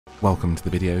Welcome to the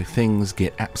video. Things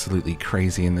get absolutely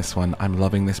crazy in this one. I'm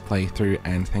loving this playthrough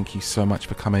and thank you so much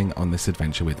for coming on this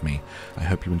adventure with me. I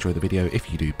hope you enjoy the video.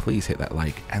 If you do, please hit that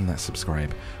like and that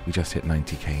subscribe. We just hit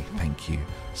 90k. Thank you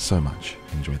so much.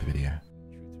 Enjoy the video.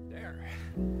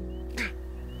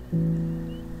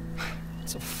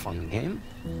 It's a fun game.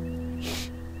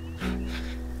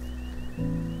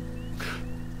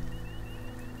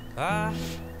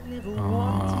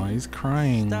 Oh, he's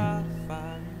crying.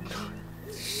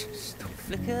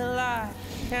 Flicker like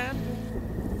a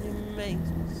candle, it makes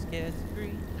me scared to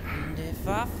breathe. And if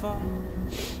I fall,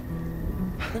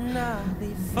 then I'll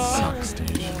be falling Sucks,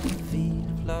 dude. at your feet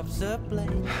of love's a blade.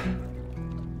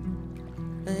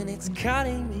 And it's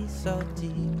cutting me so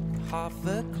deep, half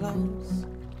a close.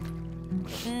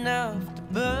 Enough to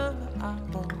burn, but I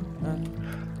won't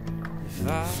run. If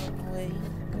I wake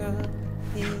up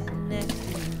here next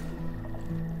to you.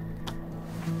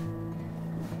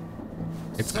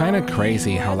 It's kind of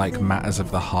crazy how like matters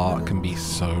of the heart can be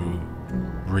so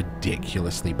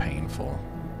ridiculously painful.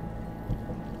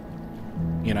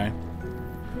 You know?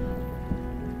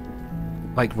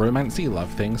 Like romancy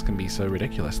love things can be so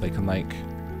ridiculous. They can like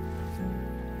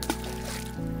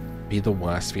be the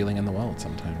worst feeling in the world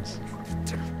sometimes.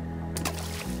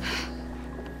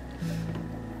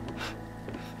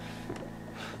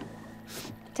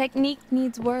 Technique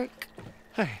needs work.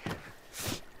 Hey.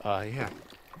 Yeah.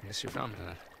 I guess you found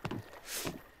that.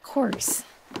 Of course.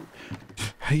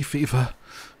 Hay fever.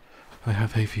 I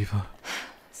have hay fever.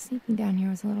 Sleeping down here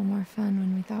was a little more fun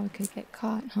when we thought we could get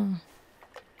caught, huh?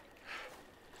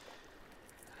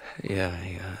 Yeah,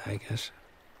 I guess.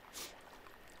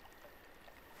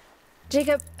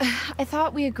 Jacob, I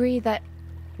thought we agreed that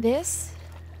this,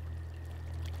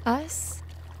 us,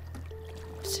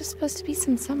 was just supposed to be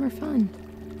some summer fun.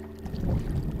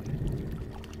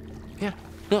 Yeah.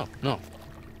 No.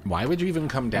 Why would you even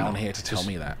come down here to tell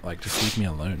me that? Like, just leave me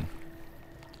alone.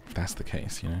 If that's the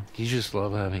case, you know? You just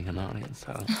love having an audience,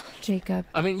 huh? Jacob.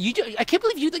 I mean, I can't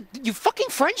believe you fucking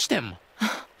Frenched him.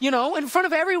 You know, in front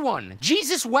of everyone.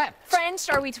 Jesus wept. French,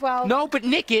 are we 12? No, but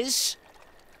Nick is.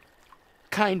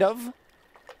 Kind of.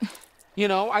 You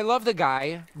know, I love the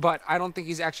guy, but I don't think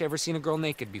he's actually ever seen a girl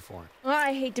naked before. Well,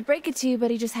 I hate to break it to you, but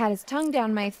he just had his tongue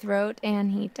down my throat,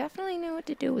 and he definitely knew what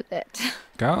to do with it.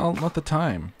 Girl, not the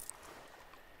time.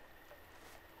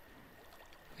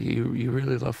 You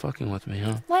really love fucking with me,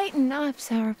 huh? Lighten up,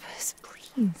 Sourpuss,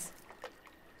 please.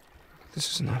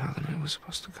 This is not how the night was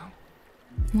supposed to go.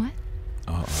 What?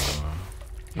 Uh-oh.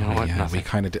 You know what? Yeah, Nothing. we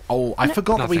kind of did. Oh, I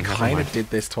forgot that we Nothing, never kind of mind. did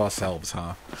this to ourselves,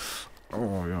 huh?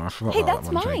 Oh, yeah, I forgot Hey, about that's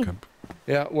that one, mine. Jacob.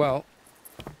 Yeah, well,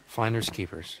 finders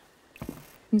keepers.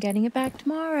 I'm getting it back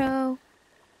tomorrow.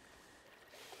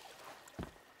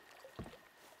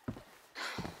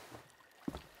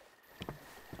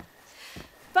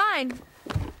 Fine.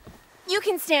 You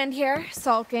can stand here,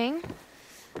 sulking,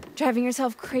 driving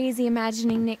yourself crazy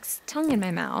imagining Nick's tongue in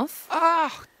my mouth.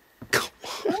 Ah!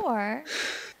 Or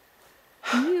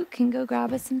you can go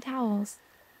grab us some towels.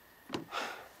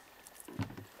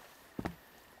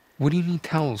 What do you need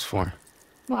towels for?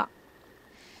 Well,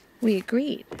 we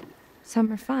agreed.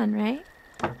 Summer fun, right?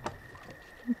 What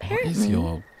Apparently, is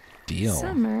your deal?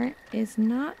 summer is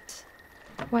not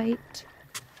quite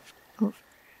over.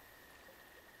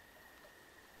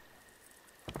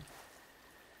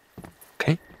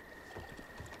 Okay.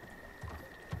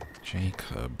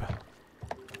 Jacob.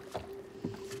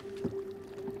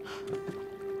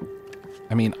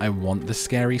 I mean, I want the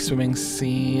scary swimming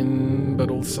scene, but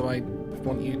also I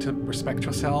want you to respect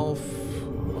yourself.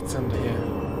 What's under here?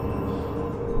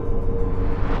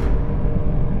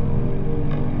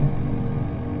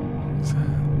 What is that?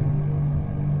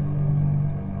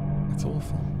 That's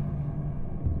awful.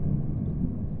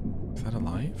 Is that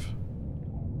alive?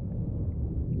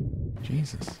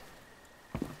 Jesus.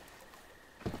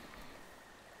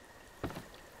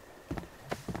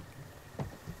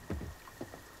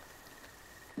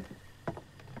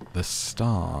 The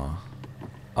star.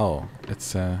 Oh,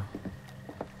 it's how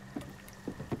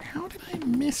did I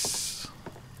miss?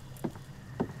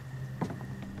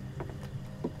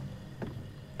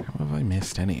 How have I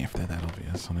missed any if they're that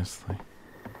obvious, honestly?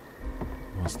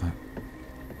 What's that?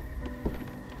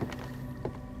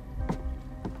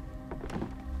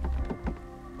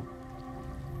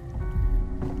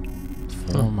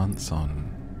 Four months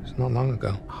on. It's not long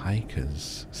ago.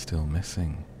 Hikers still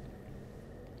missing.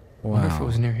 I wonder if it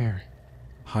was near here.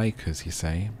 Hikers, you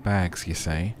say? Bags, you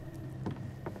say?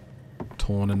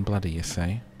 Torn and bloody, you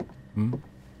say?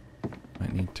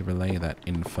 Might need to relay that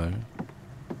info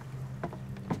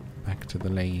back to the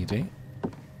lady.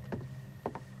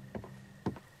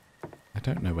 I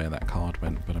don't know where that card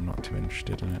went, but I'm not English,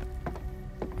 didn't it?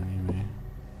 Anyway.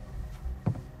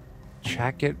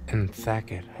 Chackett and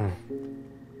Thackett, huh?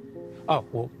 Oh,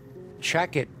 well,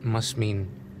 Chackett must mean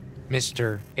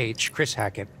Mr. H. Chris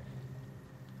Hackett.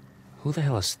 Who the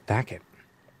hell is Thackett?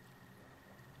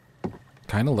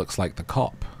 Kind of looks like the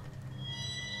cop.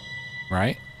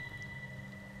 Right?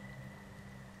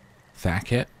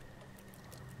 Thackett.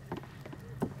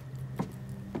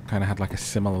 Kind of had like a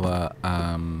similar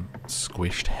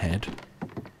squished head.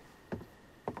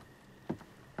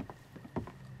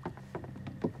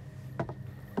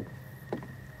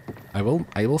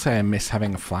 I will say I miss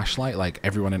having a flashlight. Like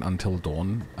everyone in Until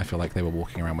Dawn, I feel like they were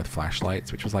walking around with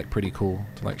flashlights, which was like pretty cool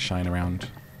to like shine around.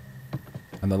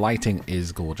 And the lighting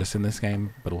is gorgeous in this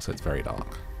game, but also it's very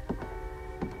dark.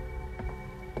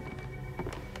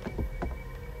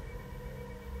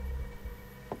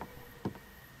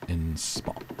 In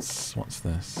spots. What's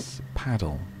this?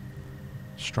 Paddle.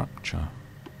 Structure.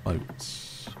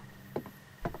 Boats.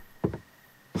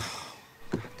 God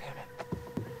damn it.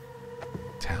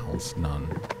 Towels. None.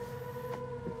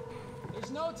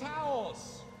 There's no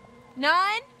towels.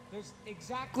 None? There's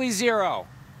exactly 0.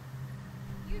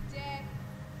 You dick.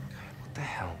 What the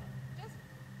hell? Just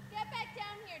get back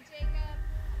down here, Jacob.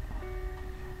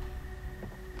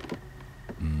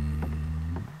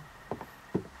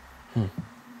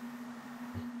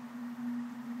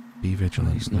 Be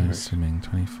vigilant, These no numbers. swimming,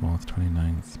 24th,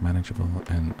 29th, manageable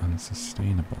and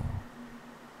unsustainable.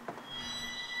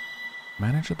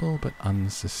 Manageable but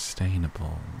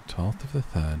unsustainable. 12th of the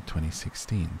 3rd,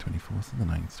 2016, 24th of the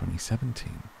 9th,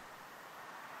 2017.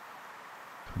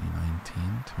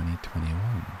 2019,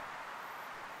 2021.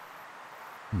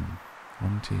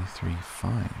 1, 2, 3,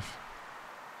 5.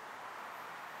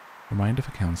 Reminder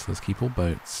for counsellors, keep all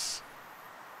boats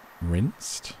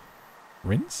rinsed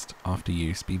after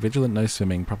use. Be vigilant, no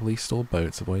swimming. Properly store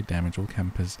boats. Avoid damage. All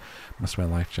campers must wear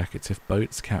life jackets. If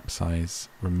boats capsize,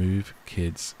 remove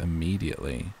kids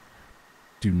immediately.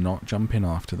 Do not jump in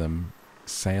after them.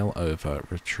 Sail over.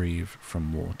 Retrieve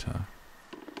from water.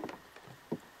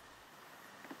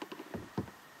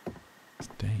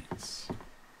 Dates.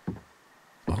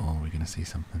 Oh, we're gonna see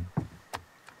something.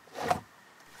 Oh,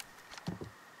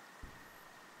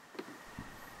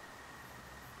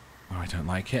 I don't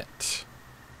like it.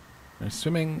 No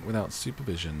swimming without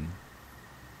supervision.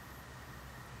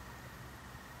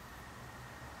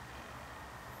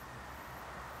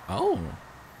 Oh.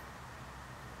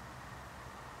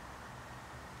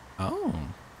 Oh.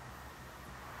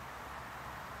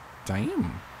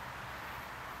 Damn.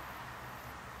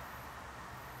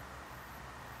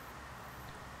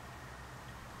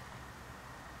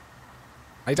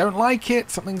 I don't like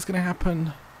it. Something's gonna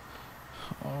happen.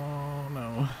 Oh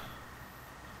no.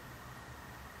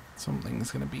 Something's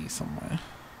gonna be somewhere.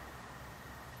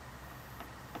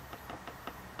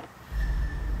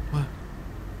 What?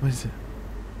 What is it?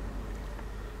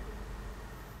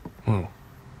 Whoa.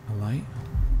 A light?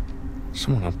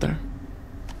 Someone up there?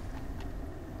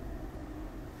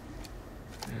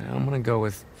 Yeah, I'm gonna go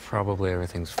with probably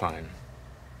everything's fine.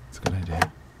 It's a good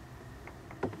idea.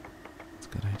 It's a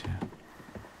good idea.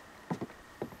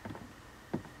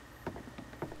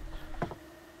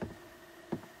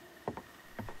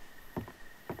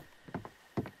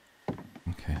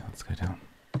 Okay, let's go down.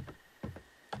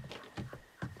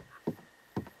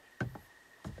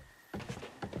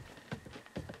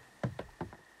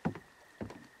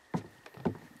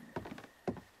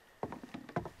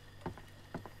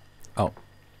 Oh,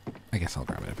 I guess I'll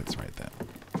grab it if it's right there.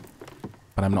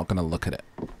 But I'm not going to look at it.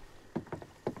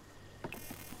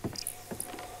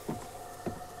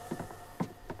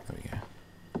 There we go.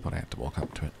 Thought I had to walk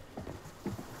up to it.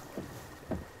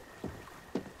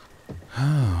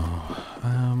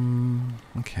 Oh,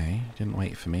 okay. Didn't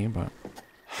wait for me, but...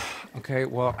 Okay,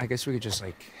 well, I guess we could just,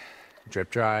 like,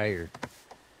 drip dry, or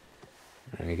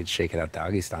you could shake it out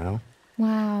doggy style.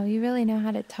 Wow, you really know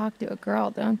how to talk to a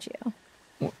girl, don't you?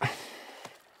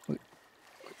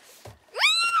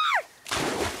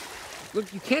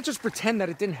 Look, you can't just pretend that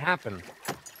it didn't happen.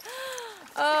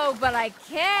 Oh, but I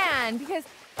can, because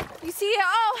you see,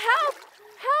 oh, help!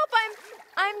 Help!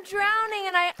 I'm drowning,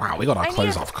 and Wow, we got our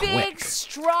clothes off I need a big, quick.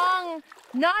 strong,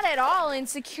 not at all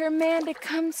insecure man to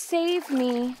come save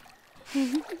me.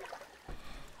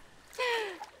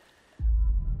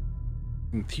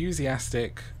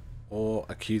 Enthusiastic or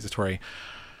accusatory.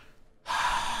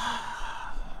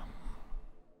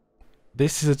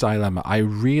 This is a dilemma. I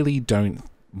really don't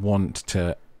want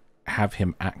to have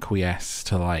him acquiesce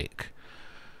to, like...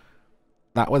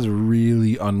 That was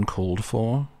really uncalled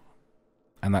for.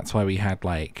 And that's why we had,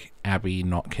 like, Abby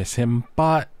not kiss him.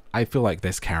 But I feel like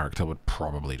this character would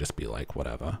probably just be like,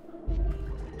 whatever.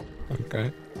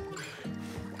 Okay.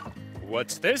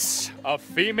 What's this? A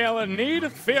female in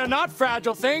need? Fear not,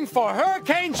 fragile thing, for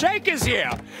Hurricane Jake is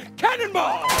here!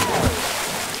 Cannonball!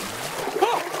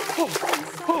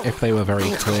 If they were very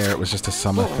clear it was just a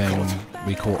summer thing,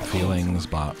 we caught feelings,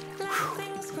 but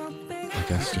I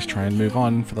guess just try and move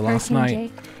on for the last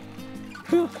night.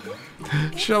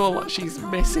 Show her what she's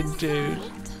missing, dude.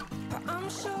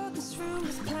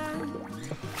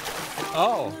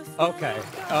 Oh, okay.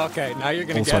 Okay, now you're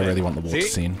gonna also, get I really it. want the water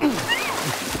scene.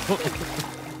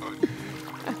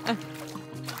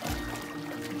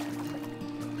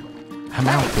 Her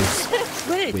mouth is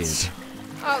weird.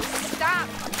 Oh, stop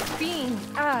being,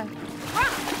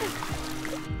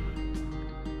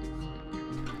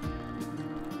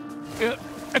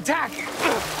 Attack!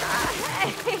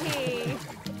 Hey.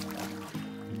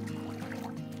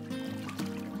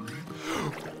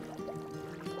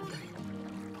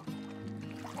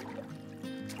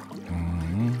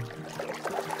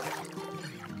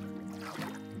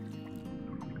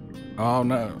 Oh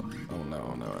no. Oh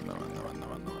no, no, no, no, no, no, no,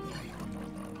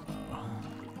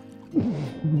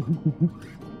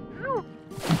 no.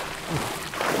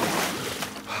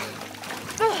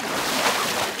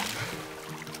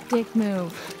 Dick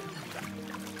move.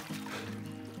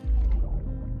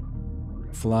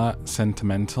 Flirt,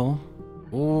 sentimental.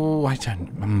 Oh, I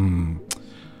don't.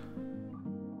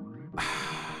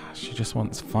 She just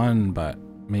wants fun, but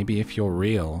maybe if you're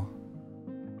real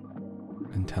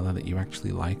and tell her that you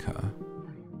actually like her.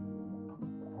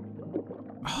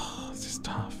 Oh, this is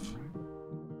tough.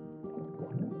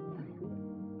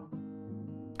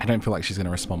 I don't feel like she's going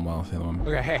to respond well to the other one.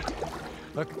 Okay, hey,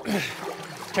 look,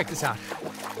 check this out.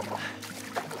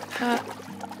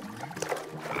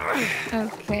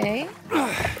 Okay.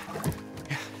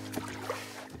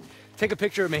 Take a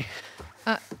picture of me.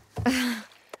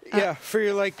 Yeah, for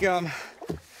your, like,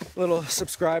 little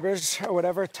subscribers or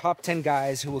whatever. Top 10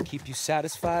 guys who will keep you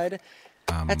satisfied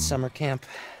at summer camp.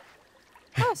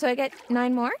 Oh, so I get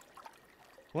 9 more?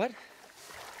 What?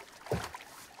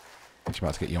 She's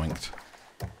about to get yoinked.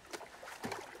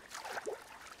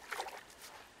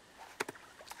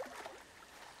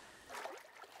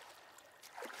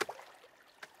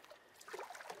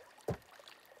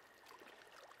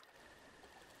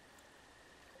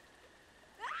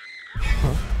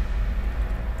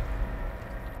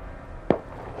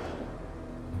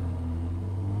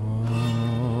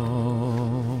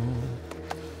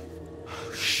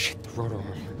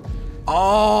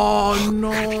 Oh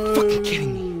no! Are you fucking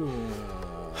kidding me?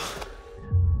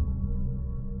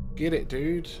 Get it,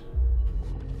 dude.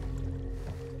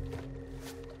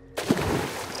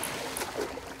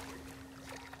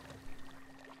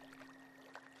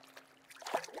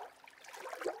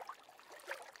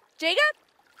 Jacob?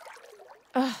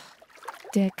 Ugh,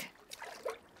 dick.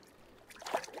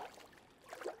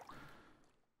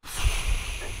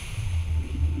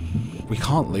 We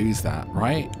can't lose that,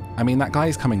 right? I mean, that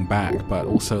guy's coming back, but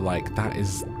also, like, that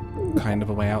is kind of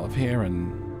a way out of here,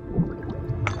 and...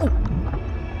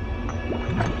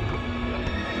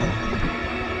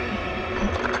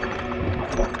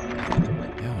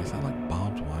 Yeah, is that, like,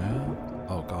 barbed wire?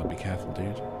 Oh, God, be careful,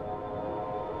 dude.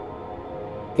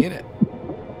 Get it.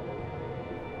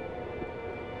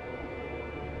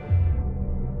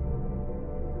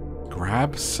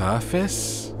 Grab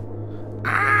surface?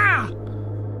 Ah!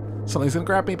 Something's gonna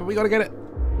grab me, but we gotta get it.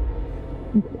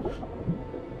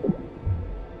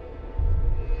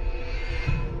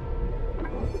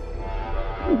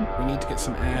 We need to get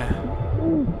some air.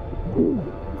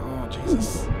 Oh,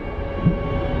 Jesus.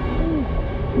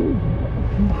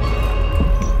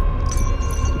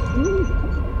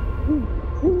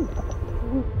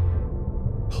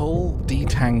 Pull,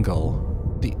 detangle.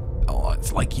 Oh,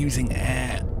 it's like using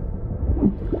air.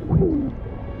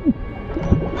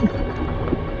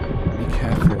 Be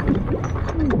careful.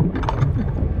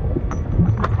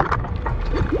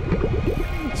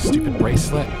 Stupid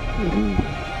bracelet.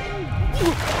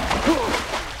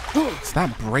 It's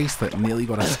that bracelet nearly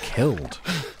got us killed.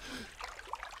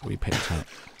 We picked up.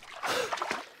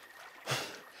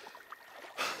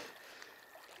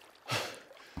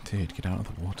 Dude, get out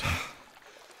of the water.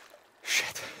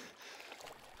 Shit.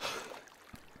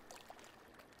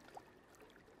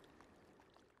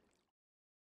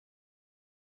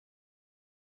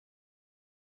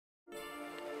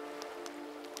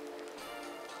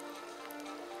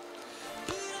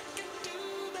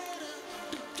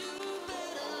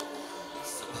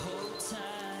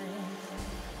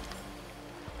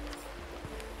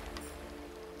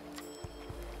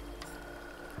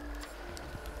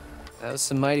 That was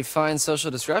some mighty fine social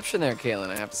disruption there,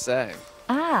 Kaylin, I have to say.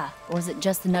 Ah, was it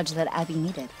just the nudge that Abby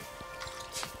needed?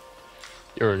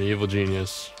 You're an evil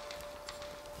genius.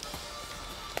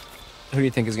 Who do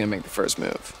you think is gonna make the first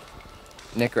move?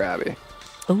 Nick or Abby?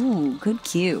 Ooh, good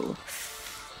cue.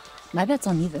 My bet's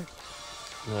on neither.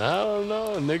 I don't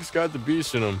know. Nick's got the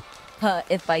beast in him.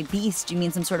 If by beast you mean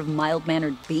some sort of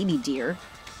mild-mannered baby deer.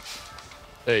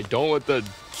 Hey, don't let the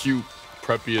cute,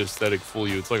 preppy aesthetic fool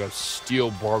you. It's like a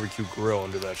steel barbecue grill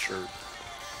under that shirt.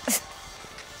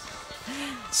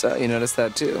 So, you noticed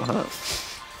that too, huh?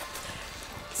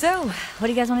 So, what do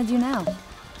you guys want to do now?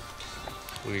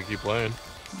 We can keep playing.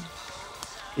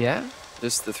 Yeah?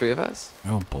 Just the three of us?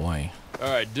 Oh boy. All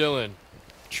right, Dylan.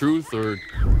 Truth or...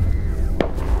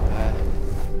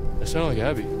 That sounded like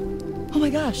Abby. Oh my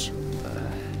gosh.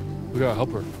 We gotta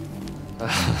help her.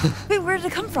 Wait, where did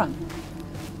it come from?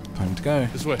 Time to go.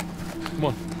 This way. Come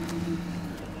on.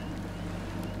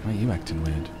 Why are you acting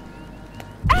weird?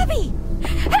 Abby!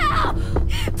 Help!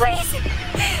 Please!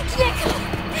 Nick!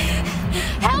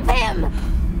 Help him!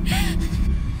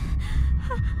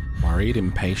 Worried,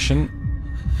 impatient.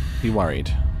 Be worried.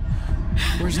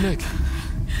 Where's Nick?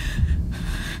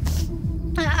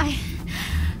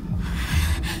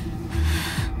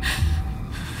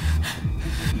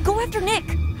 Go after Nick!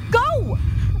 Go!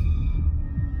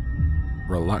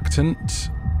 Reluctant,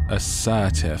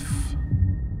 assertive.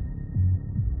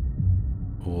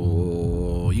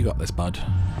 Oh, you got this, bud.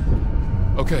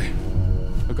 Okay.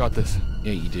 I got this.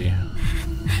 Yeah, you do.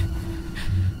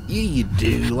 Yeah, you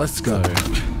do. Let's go.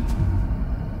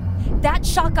 That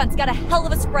shotgun's got a hell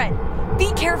of a spread.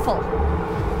 Be careful.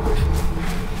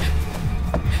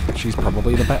 She's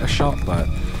probably the better shot, but...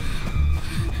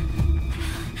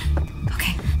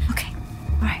 Okay, okay.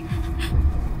 All right.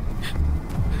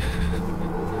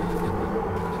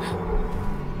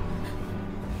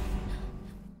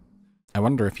 I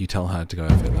wonder if you tell her to go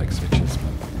if it, like, switches,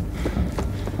 but...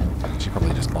 She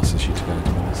probably just bosses you to go, to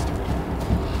be honest.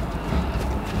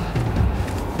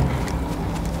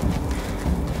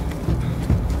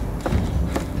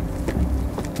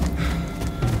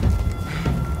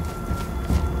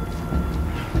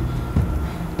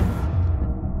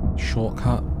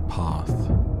 Shortcut path.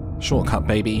 Shortcut,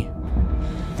 baby.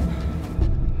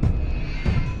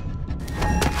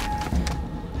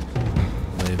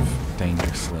 Live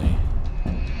dangerously.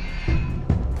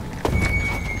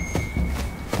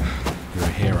 You're a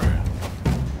hero.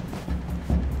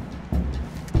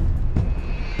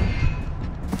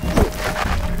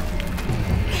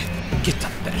 Get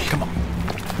up there, come on.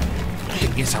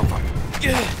 Get yourself up.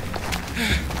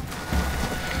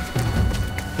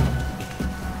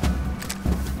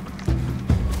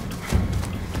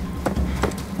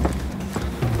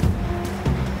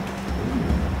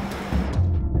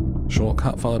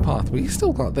 Shortcut, follow path. We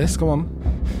still got this, come on.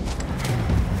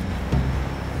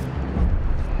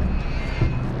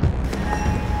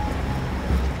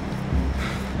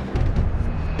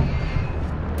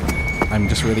 I'm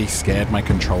just really scared my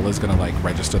controller's gonna like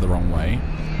register the wrong way.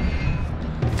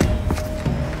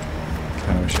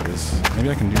 Kinda wish it was. Maybe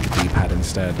I can do the D-pad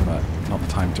instead, but not the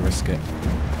time to risk it.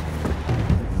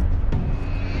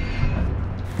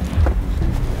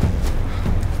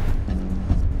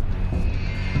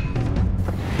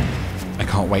 I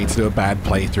can't wait to do a bad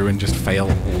playthrough and just fail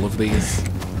all of these.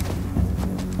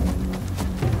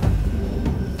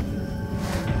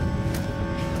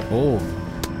 Oh.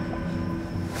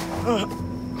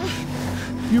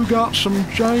 You got some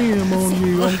jam on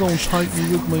you. I'm gonna take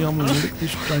you with me. I'm gonna lick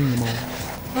this jam off.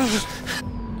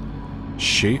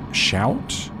 Shoot.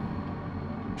 Shout?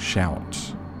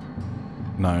 Shout.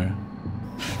 No.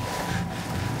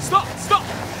 Stop! Stop!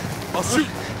 I'll shoot!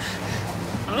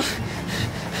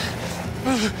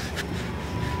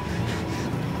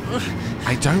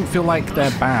 I don't feel like they're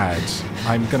bad.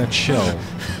 I'm gonna chill.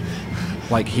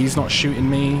 Like, he's not shooting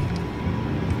me.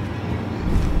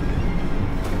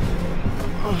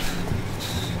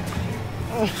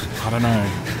 I don't know.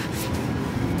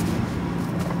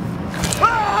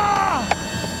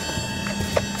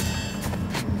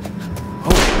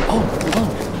 Oh!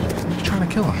 He's trying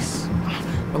to kill us.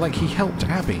 But, like, he helped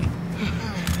Abby.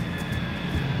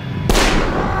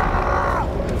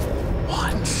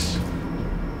 What?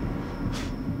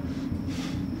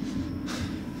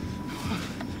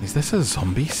 Is this a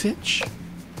zombie sitch?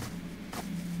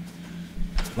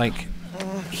 Like...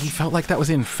 He felt like that was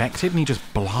infected and he just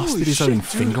blasted his own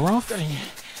finger off?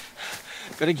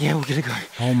 Gotta go, we gotta go.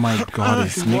 Oh my god,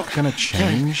 is Nick gonna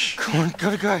change? Come on,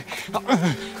 gotta go. Come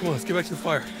on, let's get back to the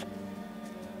fire.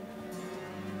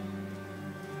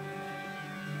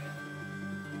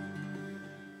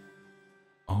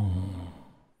 Oh,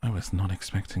 I was not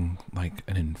expecting, like,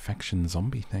 an infection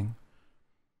zombie thing.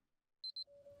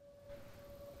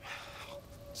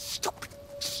 Stupid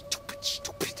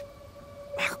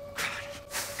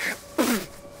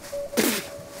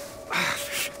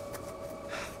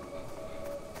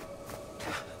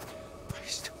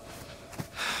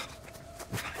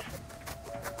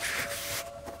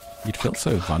You'd feel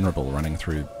so vulnerable running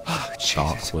through dark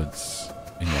Jesus. woods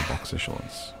in your boxer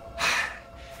shorts.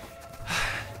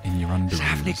 In your There's a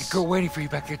half-naked underoos. girl waiting for you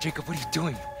back there, Jacob. What are you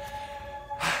doing?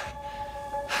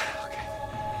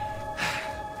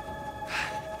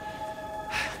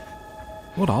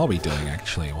 What are we doing,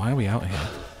 actually? Why are we out here?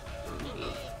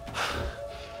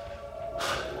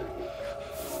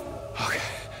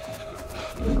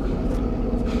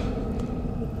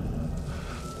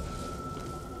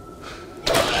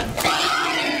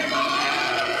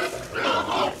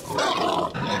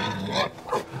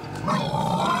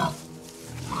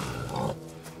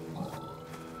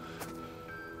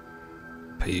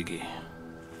 Piggy.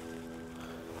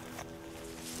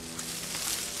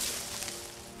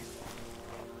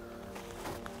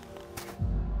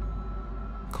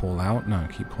 Call out? No,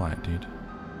 keep quiet, dude.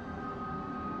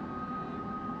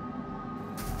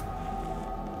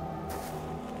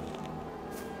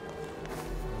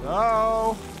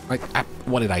 No. Like,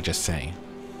 what did I just say?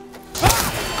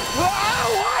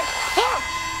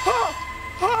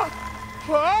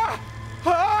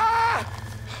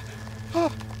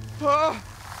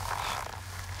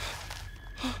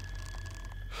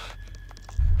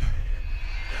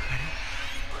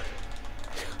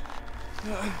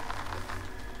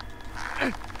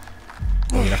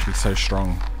 Oh, you have to be so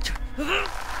strong.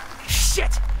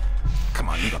 Shit! Come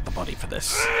on, you got the body for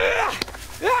this.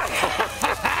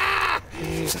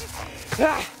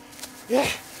 Fuck!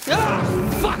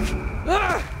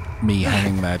 Me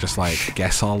hanging there just like,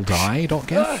 guess I'll die,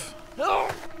 .gif?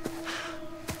 Oh,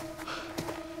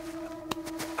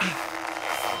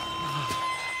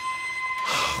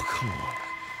 come on.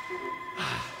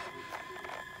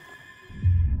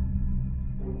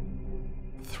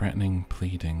 Threatening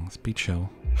pleadings. Be chill.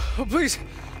 Oh, please,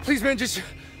 man, just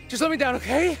let me down,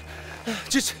 okay?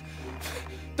 Just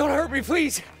don't hurt me,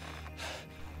 please.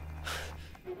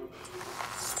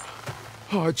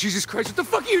 Oh, Jesus Christ, what the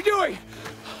fuck are you doing?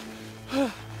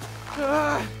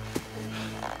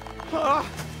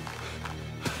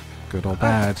 Good or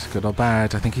bad, good or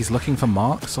bad. I think he's looking for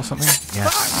marks or something.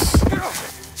 Yes.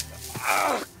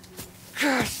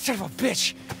 God, son of a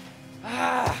bitch.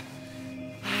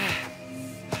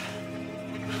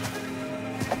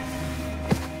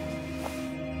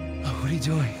 What are you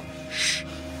doing? Shh.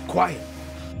 Quiet.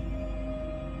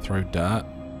 Throw dirt.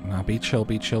 Now be chill,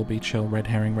 be chill, be chill. Red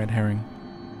herring, red herring.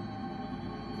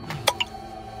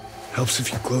 Helps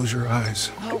if you close your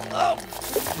eyes. Oh,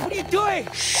 what are you doing?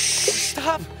 Shh.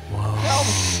 Stop.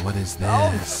 Whoa, what is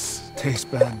this? Tastes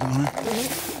bad, don't it?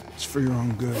 It's for your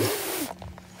own good.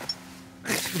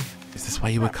 Is this why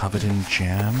you were covered in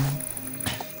jam?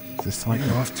 Is this to like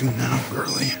You're off to now,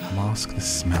 girly. mask the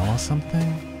smell or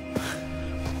something?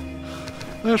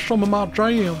 There's some of my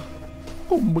jam.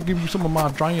 Oh, we'll give you some of my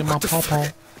jam, my pawpaw.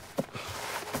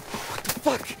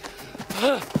 Fuck.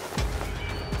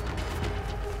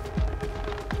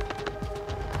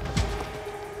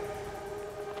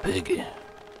 Piggy.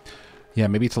 Yeah,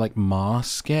 maybe to like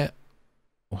mask it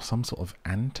or some sort of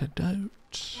antidote.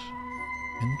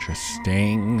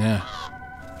 Interesting.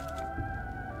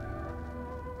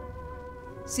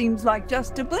 Seems like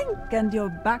just a blink and you're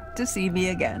back to see me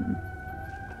again.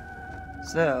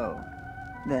 So,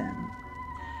 then,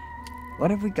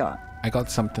 what have we got? I got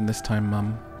something this time,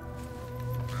 Mum.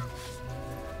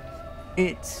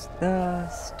 It's the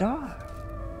star.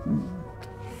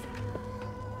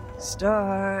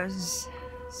 Stars.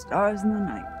 Stars in the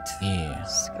night. Yeah.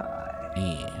 Sky.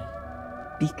 Yeah.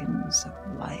 Beacons of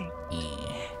light.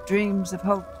 Yeah. Dreams of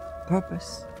hope,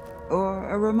 purpose, or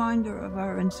a reminder of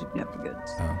our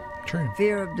insignificance. Oh, true.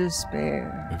 Fear of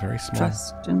despair. We're very small.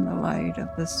 Trust in the light of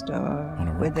the star. On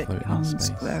a rock With it floating in comes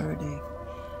space. clarity.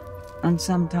 And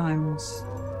sometimes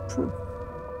proof.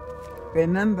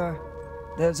 Remember,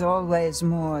 there's always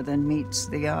more than meets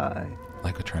the eye.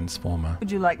 Like a transformer.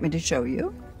 Would you like me to show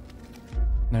you?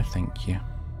 No, thank you.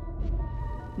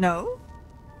 No?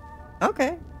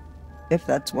 Okay. If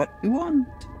that's what you want.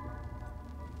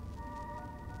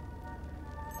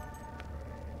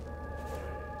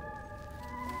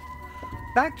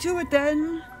 Back to it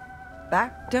then.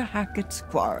 Back to Hackett's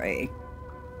Quarry.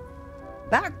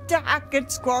 Back to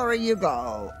Hackett's Quarry you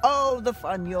go. Oh, the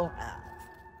fun you'll have.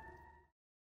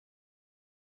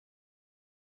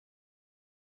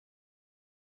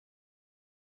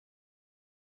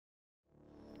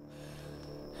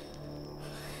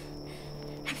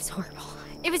 It was horrible.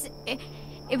 It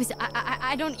was.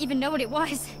 I don't even know what it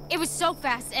was. It was so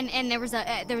fast, and there was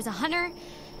a hunter,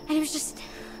 and it was just.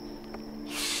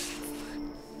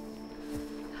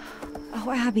 Oh,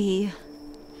 Abby.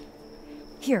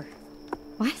 Here.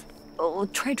 What? Oh,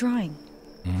 try drawing.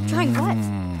 Trying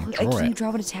what? Draw Can you it.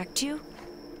 draw what attacked you?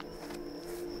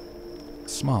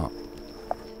 Smart.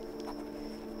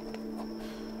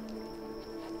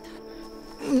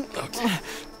 Okay.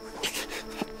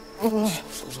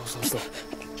 Slow.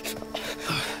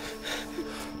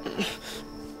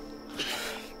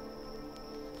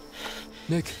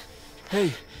 Nick,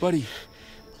 hey, buddy.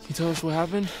 Can you tell us what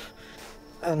happened?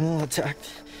 Animal attacked.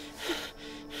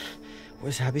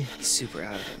 Where's Abby? He's super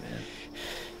out of it, man.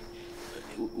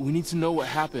 We need to know what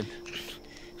happened.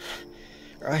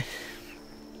 Right.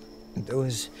 There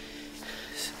was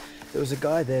a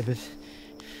guy there, but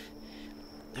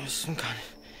there was some kind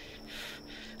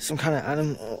of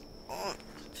animal.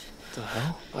 The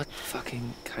hell? What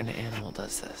fucking kind of animal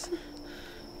does this?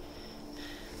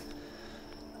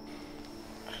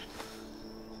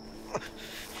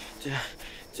 Is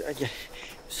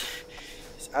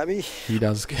Abby? He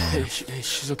does care. Hey,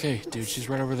 she's okay, dude. She's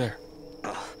right over there.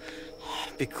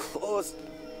 Because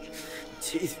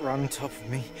teeth were on top of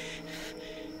me.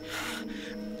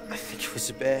 I think it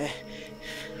was a bear.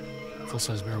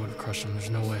 Full-size bear would have crushed him. There's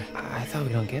no way. I thought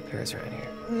we don't get bears around here.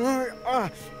 No,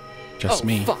 Just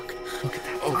me. Fuck! Look at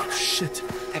that. Oh shit!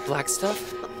 That black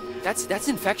stuff. That's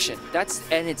infection.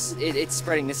 It's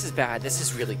spreading. This is bad. This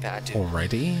is really bad, dude.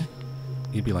 Already?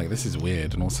 You'd be like, this is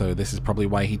weird. And also, this is probably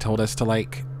why he told us to,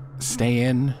 like, stay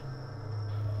in.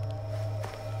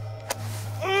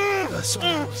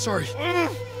 Sorry.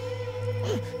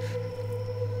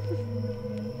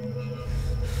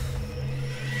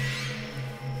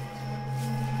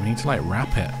 We need to, like,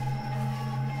 wrap it.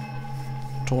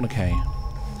 Tourniquet.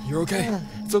 You're okay.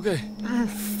 It's okay.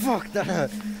 fuck, that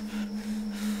hurt.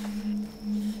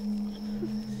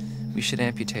 We should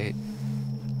amputate.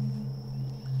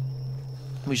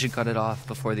 We should cut it off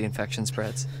before the infection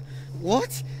spreads.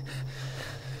 What?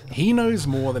 He knows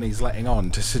more than he's letting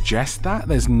on. To suggest that?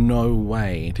 There's no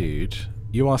way, dude.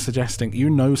 You are suggesting... You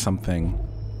know something.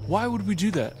 Why would we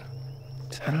do that?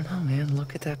 I don't know, man.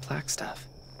 Look at that black stuff.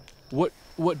 What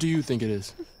do you think it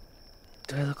is?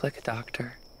 Do I look like a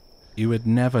doctor? You would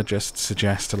never just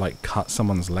suggest to, like, cut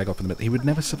someone's leg off in the middle. He would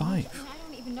never survive. I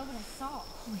don't even know what I saw.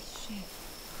 Holy shit.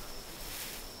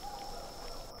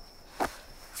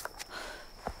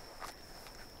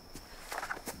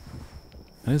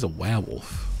 That is a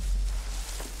werewolf.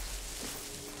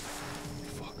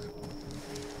 Fuck.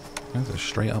 That's a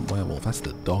straight up werewolf. That's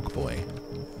the dog boy.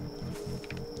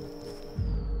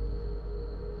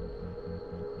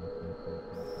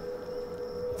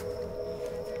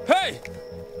 Hey!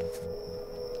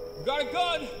 You got a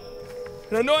gun!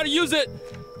 And I know how to use it!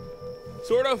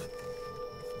 Sort of.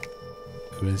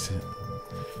 Who is it?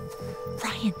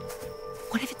 Ryan,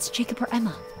 what if it's Jacob or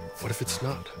Emma? What if it's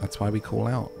not? That's why we call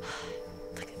out.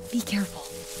 Be careful.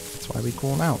 That's why we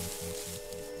call out.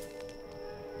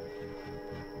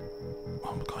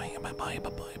 Oh, I'm going. Bye-bye.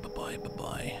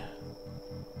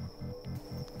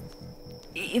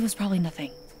 It was probably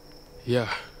nothing.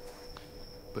 Yeah.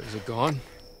 But is it gone?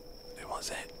 Who was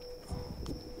it?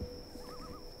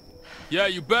 Yeah,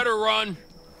 you better run!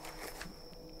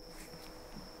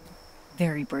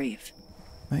 Very brave.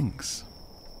 Thanks.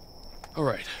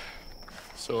 Alright.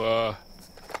 So,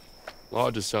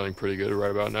 Lodge is sounding pretty good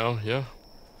right about now, yeah?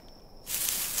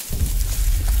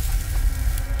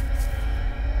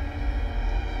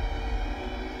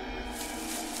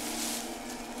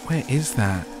 Where is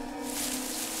that?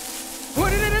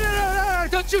 Oh,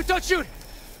 no, don't shoot!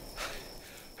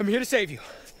 I'm here to save you.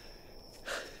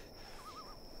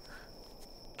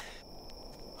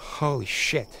 Holy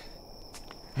shit.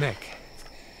 Nick.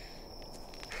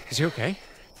 Is he okay?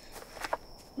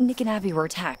 Nick and Abby were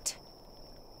attacked.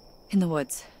 In the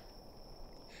woods.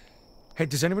 Hey,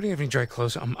 does anybody have any dry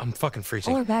clothes? I'm fucking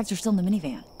freezing. All our bags are still in the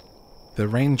minivan. The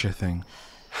ranger thing.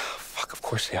 Fuck, of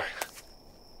course they are.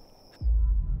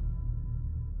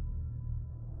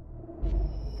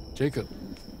 Jacob,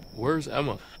 where's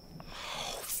Emma?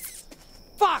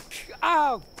 Fuck!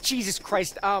 Oh, Jesus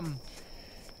Christ.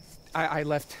 I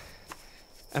left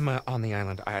Emma on the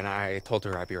island, and I told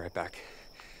her I'd be right back.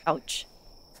 Ouch.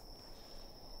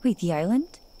 Wait, the island?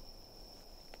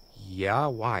 Yeah,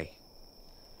 why?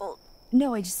 Well,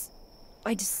 no, I just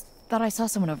thought I saw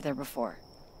someone over there before.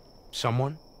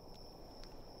 Someone?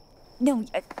 No,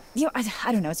 I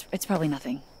don't know. It's probably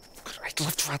nothing. I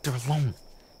left her out there alone.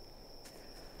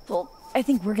 Well, I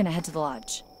think we're gonna head to the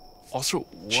lodge. Also,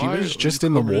 why She was are just you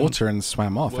in the covered water and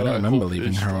swam off. what I don't remember hope leaving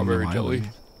is her on the strawberry jelly?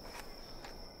 island.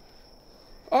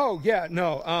 Oh, yeah,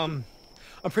 no, I'm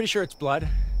pretty sure it's blood.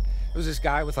 It was this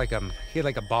guy with like, he had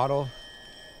like a bottle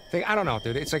thing. I don't know,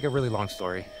 dude. It's like a really long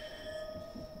story.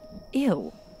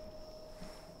 Ew.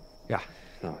 Yeah,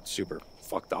 no, it's super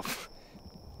fucked up.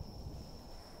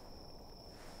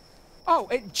 Oh,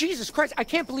 Jesus Christ, I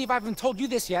can't believe I haven't told you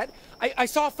this yet. I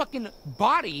saw a fucking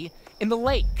body in the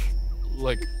lake.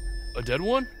 Like, a dead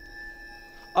one?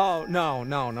 Oh, no.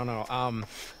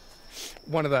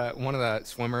 One of the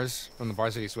swimmers from the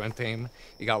varsity swim team,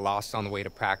 he got lost on the way to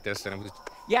practice, and it was...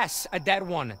 Yes, a dead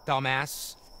one,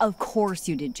 dumbass. Of course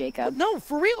you did, Jacob. No,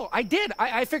 for real, I did.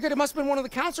 I figured it must have been one of the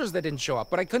counselors that didn't show up,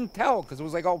 but I couldn't tell, because it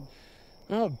was like all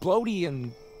bloaty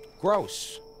and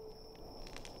gross.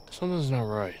 Something's not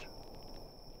right.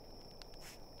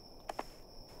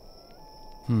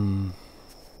 I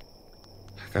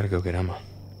gotta go get Emma.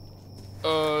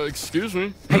 Excuse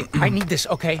me? Hey, I need this,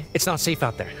 okay? It's not safe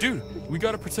out there. Dude, we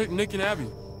gotta protect Nick and Abby.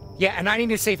 Yeah, and I need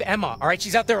to save Emma, all right?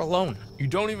 She's out there alone. You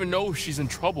don't even know if she's in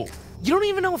trouble. You don't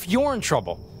even know if you're in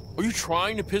trouble. Are you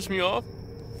trying to piss me off?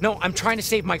 No, I'm trying to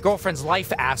save my girlfriend's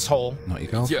life, asshole. Not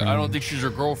your girlfriend. Yeah, I don't think she's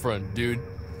your girlfriend, dude.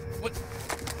 What?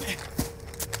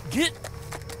 Get...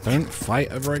 Don't fight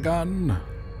over a gun.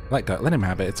 Let go. Let him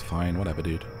have it. It's fine. Whatever,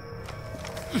 dude.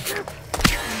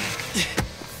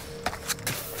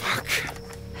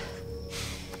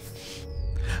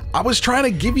 I was trying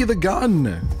to give you the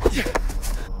gun.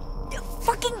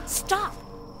 Fucking stop!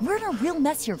 We're in a real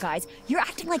mess here, guys. You're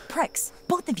acting like pricks,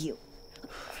 both of you.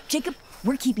 Jacob,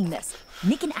 we're keeping this.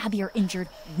 Nick and Abby are injured.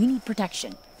 We need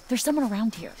protection. There's someone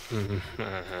around here.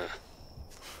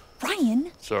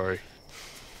 Ryan! Sorry.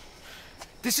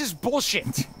 This is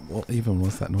bullshit. What even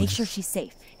was that noise? Make sure she's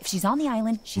safe. If she's on the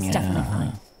island, she's definitely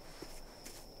fine.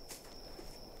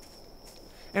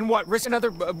 And what, risk another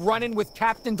run-in with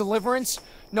Captain Deliverance?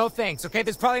 No thanks, okay?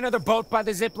 There's probably another boat by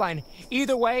the zipline.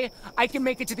 Either way, I can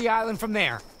make it to the island from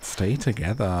there. Stay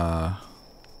together.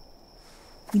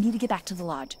 We need to get back to the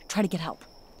lodge. Try to get help.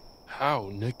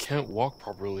 How? Nick can't walk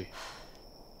properly.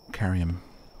 Carry him.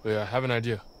 Yeah, I have an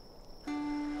idea.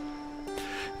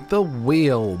 The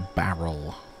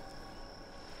wheelbarrow.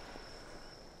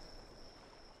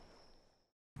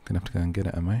 Gonna have to go and get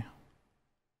it, am I?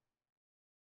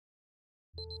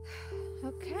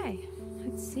 Okay,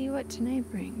 let's see what tonight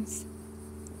brings.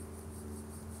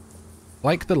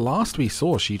 Like the last we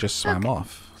saw, she just swam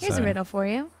off. Here's a riddle for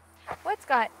you. What's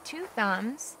got 2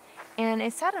 thumbs and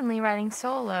is suddenly riding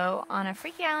solo on a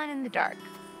freaky island in the dark?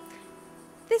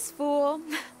 This fool.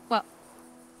 Well,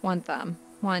 1 thumb.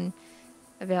 1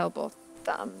 available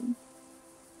thumb.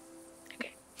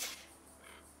 Okay.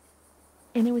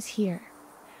 And it was here,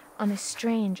 on a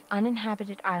strange,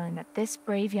 uninhabited island, that this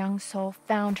brave young soul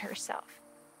found herself.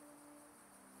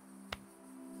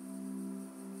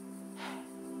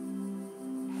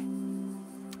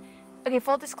 Okay,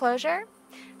 full disclosure,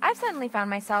 I've suddenly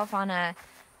found myself on a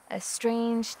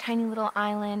strange, tiny little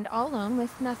island all alone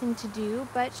with nothing to do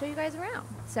but show you guys around.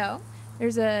 So,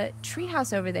 there's a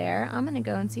treehouse over there. I'm gonna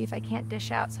go and see if I can't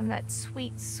dish out some of that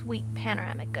sweet, sweet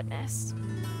panoramic goodness.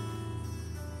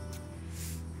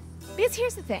 Because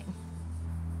here's the thing.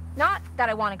 Not that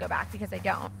I want to go back, because I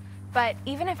don't. But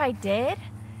even if I did,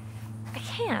 I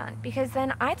can't. Because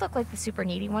then I'd look like the super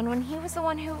needy one when he was the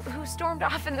one who stormed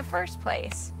off in the first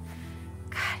place.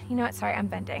 God, you know what? Sorry, I'm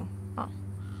venting. Oh,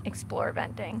 explore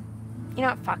venting. You know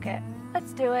what? Fuck it.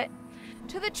 Let's do it.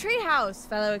 To the treehouse,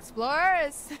 fellow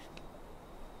explorers.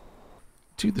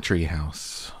 To the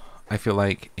treehouse. I feel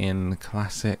like in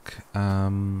classic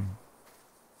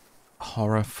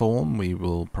horror form, we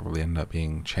will probably end up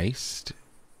being chased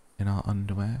in our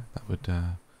underwear. That would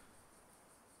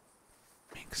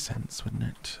make sense, wouldn't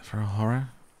it, for a horror?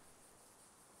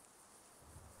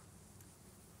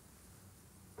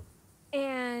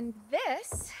 And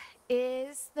this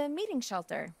is the meeting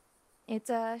shelter. It's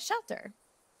a shelter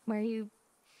where you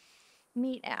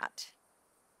meet at.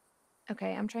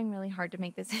 Okay, I'm trying really hard to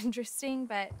make this interesting,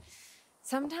 but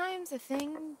sometimes a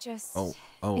thing just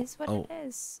is what it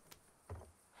is.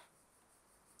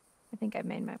 I think I've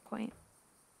made my point.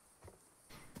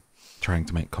 Trying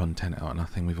to make content out of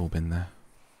nothing, we've all been there.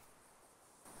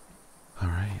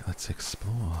 Alright, let's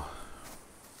explore.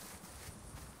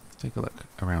 Let's take a look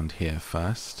around here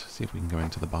first, see if we can go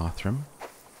into the bathroom.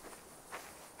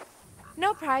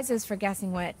 No prizes for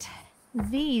guessing what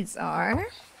these are.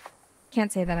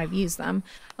 Can't say that I've used them.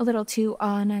 A little too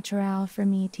au naturel for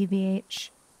me, TBH.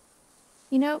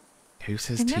 You know, who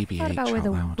says I never TBH thought about where out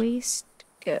the loud? waist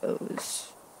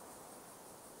goes.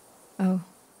 Oh,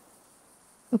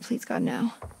 please God,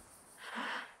 no.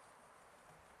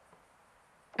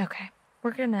 Okay,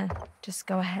 we're gonna just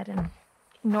go ahead and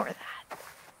ignore that.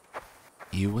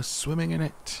 You were swimming in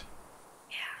it.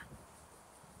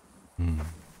 Yeah.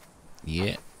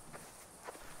 Yeah.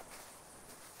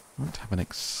 Let's have an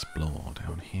explore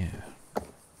down here.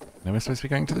 Now we're supposed to be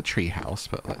going to the treehouse,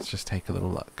 but let's just take a little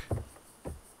look.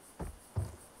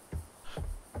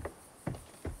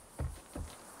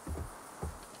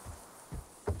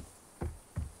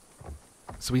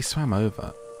 So we swam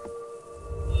over.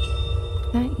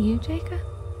 That you, Jacob?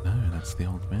 No, that's the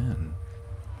old man.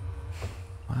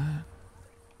 What?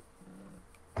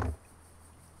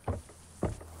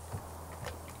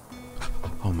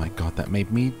 Oh my god, that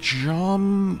made me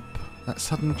jump! That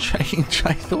sudden change.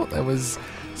 I thought there was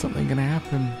something gonna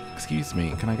happen. Excuse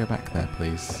me, can I go back there,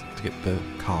 please? To get the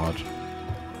card.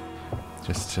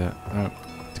 Just to... No,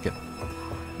 to get...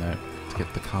 No, to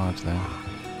get the card there.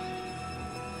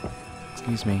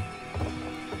 Excuse me.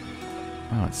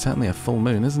 Oh, it's certainly a full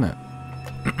moon, isn't it?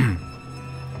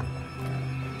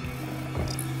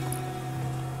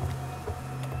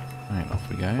 Alright, off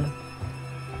we go.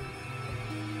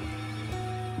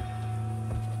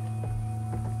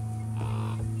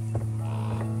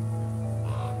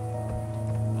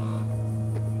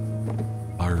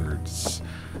 Birds.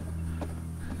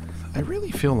 I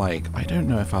really feel like, I don't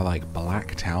know if I like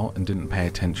blacked out and didn't pay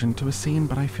attention to a scene,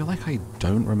 but I feel like I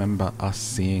don't remember us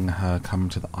seeing her come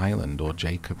to the island or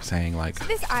Jacob saying like... So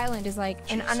this island is like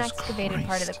an unexcavated Christ.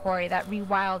 part of the quarry that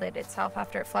rewilded itself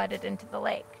after it flooded into the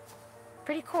lake.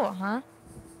 Pretty cool, huh?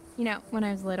 You know, when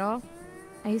I was little,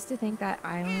 I used to think that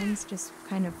islands just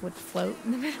kind of would float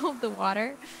in the middle of the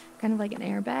water, kind of like an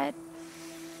airbed.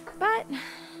 But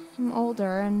I'm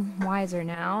older and wiser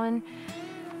now, and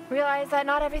realize that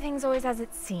not everything's always as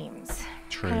it seems.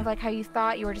 True. Kind of like how you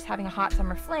thought you were just having a hot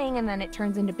summer fling, and then it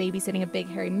turns into babysitting a big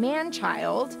hairy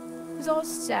man-child who's all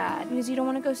sad because you don't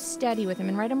want to go steady with him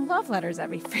and write him love letters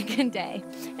every freaking day.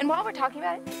 And while we're talking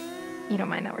about it, you don't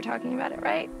mind that we're talking about it,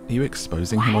 right? Are you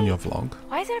exposing him on your vlog?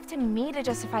 Why is it up to me to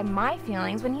justify my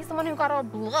feelings when he's the one who got all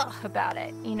blah about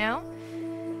it, you know?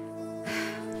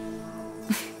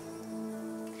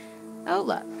 Oh,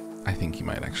 look. I think you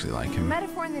might actually like him.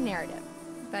 Metaphor in the narrative.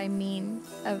 By means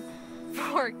of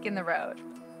fork in the road.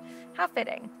 How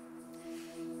fitting.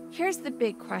 Here's the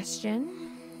big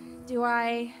question. Do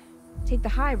I take the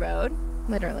high road,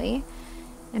 literally,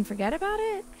 and forget about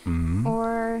it?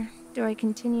 Or do I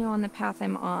continue on the path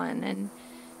I'm on and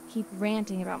keep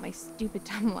ranting about my stupid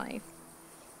dumb life?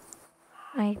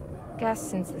 I guess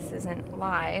since this isn't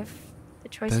live, the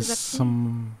choice There's is up to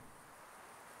me.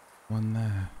 someone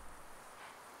there.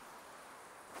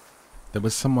 There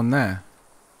was someone there.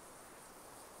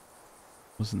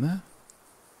 Wasn't there?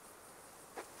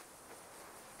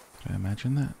 Did I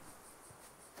imagine that?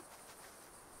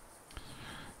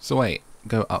 So wait,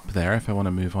 go up there if I want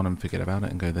to move on and forget about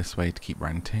it and go this way to keep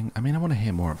ranting? I mean, I want to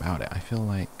hear more about it. I feel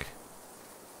like...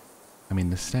 I mean,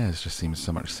 the stairs just seem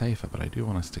so much safer, but I do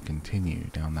want us to continue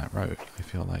down that road. I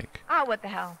feel like... Ah, what the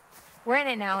hell. We're in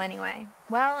it now anyway.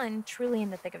 Well and truly in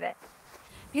the thick of it.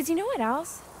 Because you know what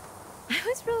else? I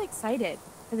was really excited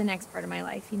for the next part of my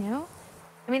life, you know?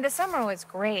 I mean, the summer was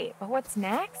great, but what's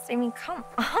next? I mean, come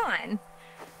on.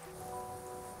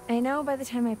 I know by the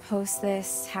time I post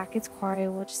this, Hackett's Quarry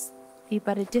will just be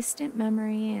but a distant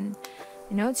memory, and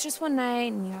I know it's just one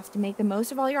night, and you have to make the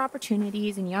most of all your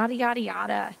opportunities, and yada, yada,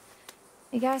 yada.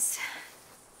 I guess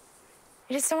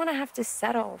I just don't want to have to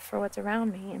settle for what's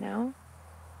around me, you know?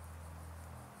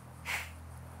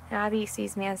 Abby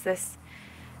sees me as this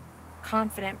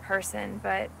confident person,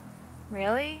 but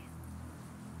really?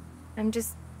 I'm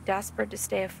just desperate to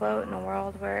stay afloat in a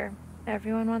world where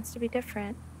everyone wants to be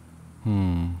different.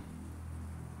 You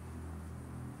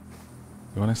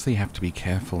honestly have to be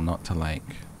careful not to,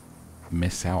 like,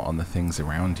 miss out on the things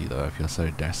around you, though, if you're so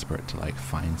desperate to, like,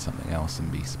 find something else and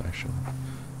be special.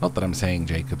 Not that I'm saying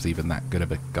Jacob's even that good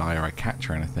of a guy or a catch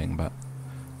or anything, but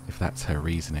if that's her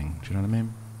reasoning, do you know what I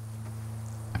mean?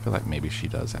 I feel like maybe she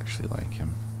does actually like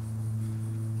him.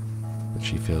 But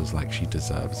she feels like she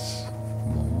deserves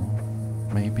more,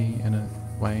 maybe, in a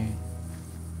way.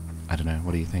 I don't know,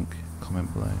 what do you think?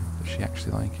 Comment below. Does she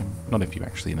actually like him? Not if you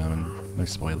actually know, and no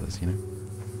spoilers, you know?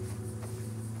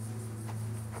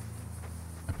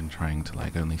 I've been trying to,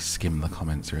 like, only skim the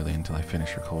comments really until I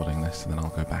finish recording this, and then I'll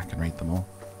go back and read them all.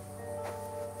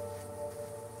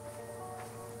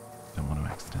 Don't want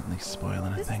to accidentally spoil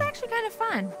anything. This is actually kind of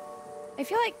fun. I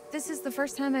feel like this is the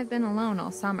first time I've been alone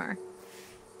all summer.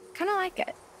 Kind of like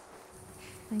it.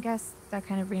 I guess that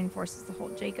kind of reinforces the whole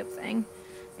Jacob thing.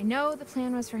 I know the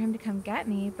plan was for him to come get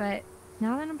me, but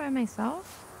now that I'm by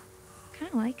myself, I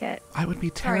kind of like it. I would be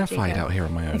Sorry, terrified Jacob, out here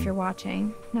on my own. If you're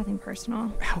watching, nothing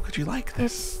personal. How could you like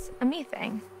this? It's a me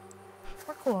thing.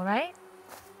 We're cool, right?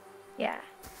 Yeah,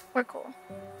 we're cool.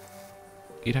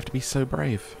 You'd have to be so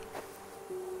brave.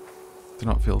 To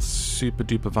not feel super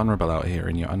duper vulnerable out here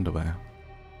in your underwear.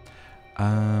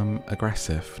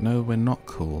 Aggressive. No, we're not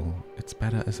cool. It's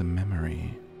better as a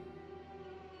memory.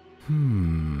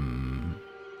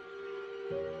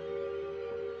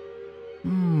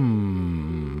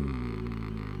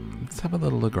 It's Let's have a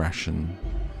little aggression.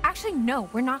 Actually, no,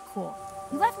 we're not cool.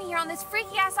 You left me here on this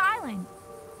freaky-ass island.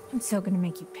 I'm so gonna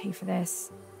make you pay for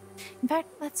this. In fact,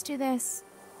 let's do this.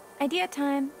 Idea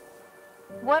time.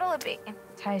 What'll it be?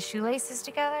 Tie his shoelaces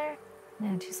together?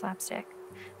 Nah, too slapstick.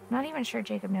 I'm not even sure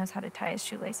Jacob knows how to tie his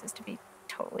shoelaces, to be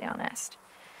totally honest.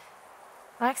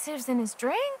 Laxatives in his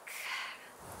drink?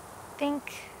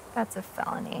 Think that's a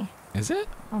felony. Is it?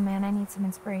 Oh man, I need some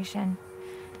inspiration.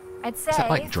 I'd say that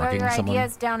like throw drugging your someone?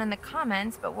 ideas down in the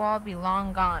comments, but we'll all be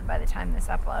long gone by the time this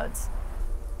uploads.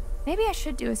 Maybe I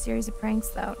should do a series of pranks,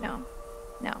 though.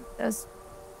 No, those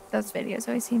videos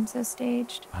always seem so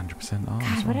staged. 100% on.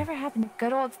 God, whatever happened to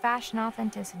good old-fashioned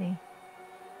authenticity?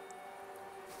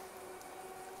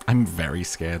 I'm very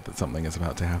scared that something is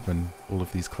about to happen. All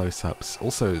of these close-ups.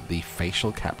 Also, the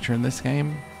facial capture in this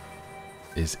game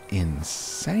is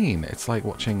insane. It's like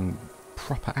watching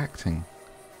proper acting.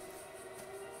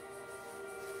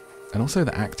 And also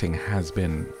the acting has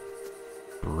been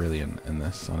brilliant in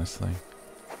this, honestly.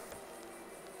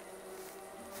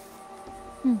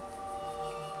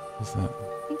 What's that?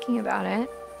 Thinking about it,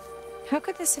 how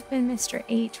could this have been Mr.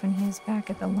 H when he was back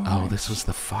at the lodge? Oh, this was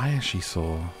the fire she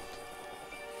saw.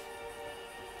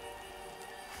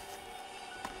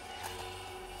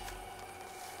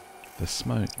 The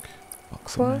smoke.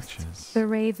 Box of matches. The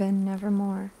Raven,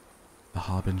 nevermore. The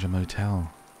Harbinger Motel.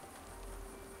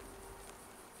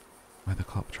 Where the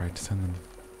cop tried to send them.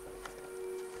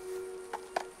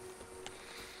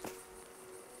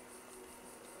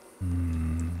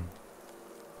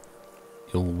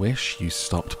 You'll wish you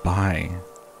stopped by.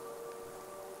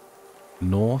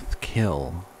 North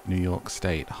Kill, New York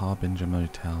State, Harbinger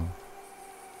Motel.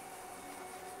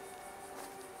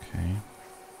 Okay.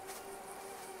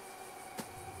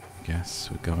 Guess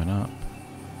we're going up.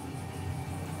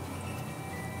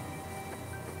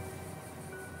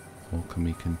 Or can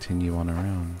we continue on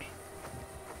around?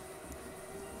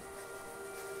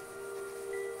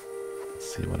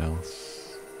 Let's see what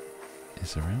else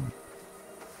is around.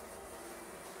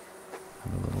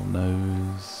 Have a little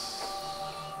nose.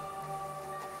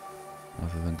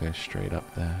 Other than go straight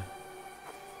up there.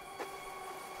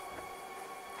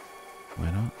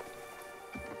 Why not?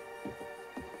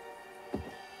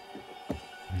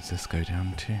 Where does this go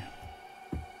down to?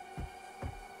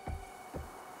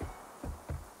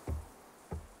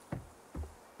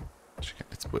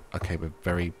 Okay, we're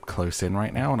very close in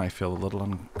right now and I feel a little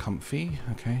uncomfy.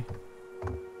 Okay.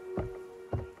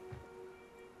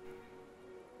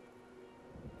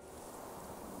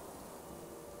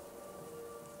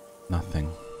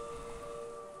 Nothing.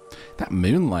 That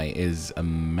moonlight is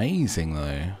amazing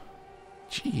though.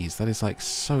 Jeez, that is like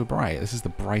so bright. This is the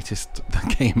brightest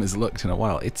the game has looked in a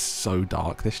while. It's so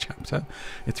dark, this chapter.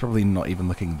 It's probably not even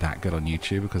looking that good on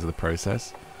YouTube because of the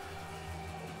process.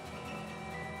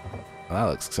 Oh, that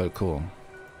looks so cool.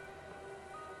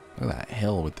 Look at that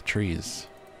hill with the trees.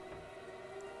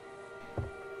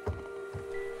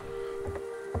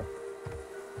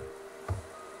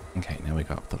 Okay, now we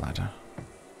go up the ladder.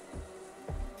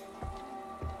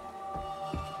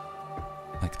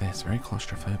 Like this, very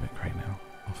claustrophobic right now,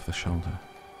 off the shoulder.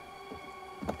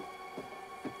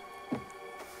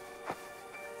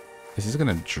 This is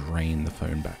gonna drain the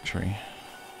phone battery.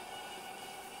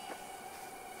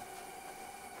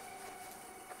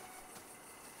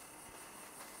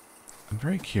 I'm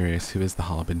very curious who is the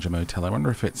Harbinger Motel. I wonder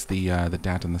if it's the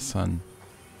dad and the son.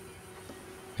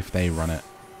 If they run it.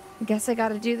 I guess I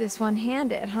gotta do this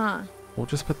one-handed, huh? Or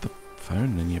just put the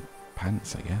phone in your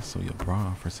pants, I guess, or your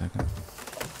bra for a second.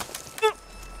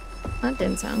 That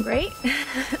didn't sound great.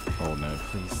 Oh no,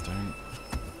 please don't.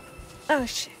 Oh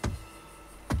shit.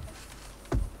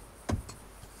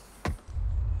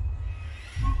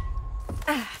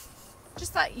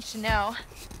 Just thought you should know.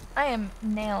 I am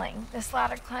nailing this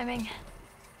ladder climbing.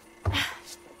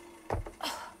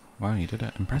 Wow, you did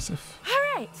it. Impressive.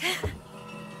 All right.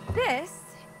 This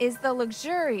is the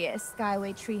luxurious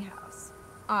Skyway treehouse,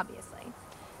 obviously.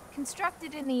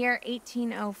 Constructed in the year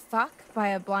 1800 fuck by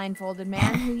a blindfolded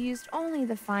man who used only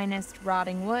the finest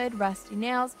rotting wood, rusty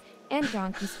nails, and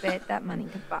donkey spit that money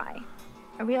could buy.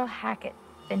 A real Hackett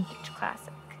vintage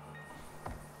classic.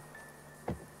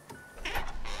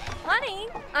 Honey,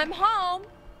 I'm home.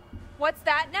 What's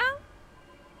that now?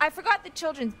 I forgot the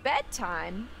children's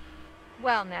bedtime.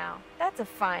 Well now, that's a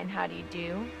fine how do you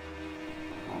do.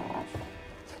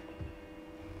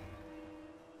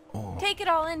 Oh. Take it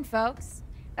all in, folks.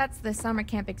 That's the summer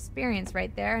camp experience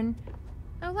right there, and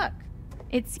oh look,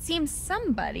 it seems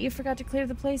somebody forgot to clear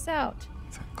the place out.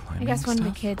 I guess one of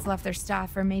the kids left their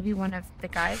stuff, or maybe one of the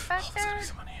guys back there.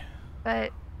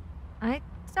 But I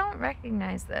don't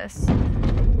recognize this.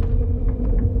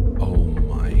 Oh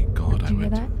you hear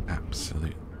that?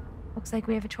 Absolutely. Looks like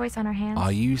we have a choice on our hands.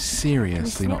 Are you Do we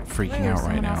seriously not snip freaking through out right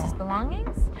someone else's now?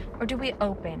 belongings? Or do we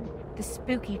open the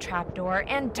spooky trapdoor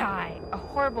and die a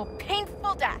horrible,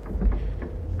 painful death?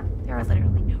 There are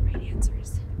literally no right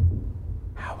answers.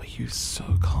 How are you so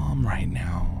calm right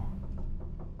now?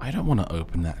 I don't want to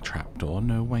open that trapdoor.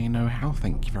 No way, no how.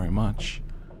 Thank you very much.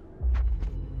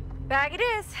 Bag it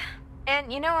is.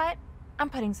 And you know what? I'm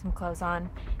putting some clothes on.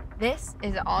 This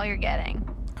is all you're getting.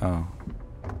 Oh.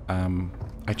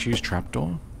 I choose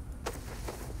trapdoor.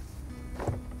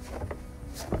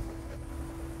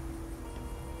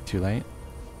 Too late.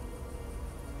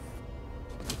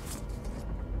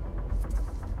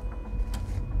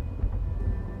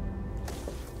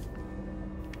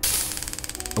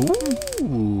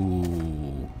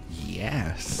 Ooh,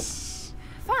 yes.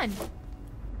 Fun.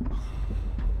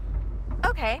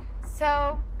 Okay,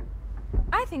 so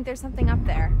I think there's something up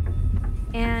there.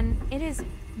 And it is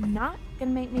not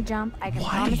gonna make me jump. I can Why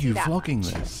are promise you that vlogging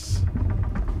much. this?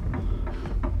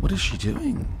 What is she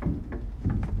doing?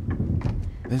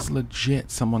 There's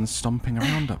legit someone stomping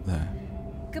around up there.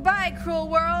 Goodbye, cruel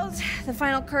world. The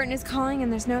final curtain is calling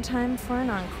and there's no time for an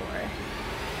encore.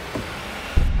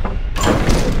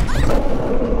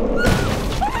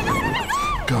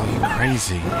 Girl, you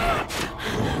crazy.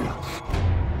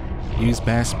 Use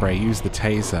bear spray, use the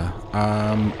taser.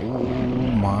 Oh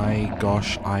my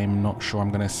gosh, I'm not sure I'm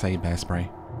gonna say bear spray.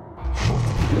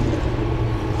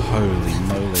 Holy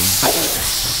moly.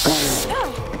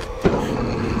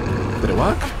 Did it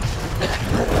work?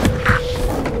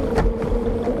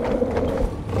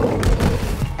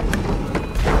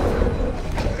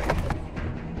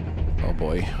 Oh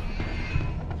boy.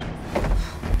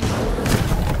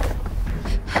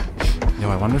 Yo,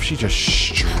 I wonder if she just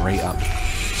straight up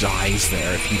dies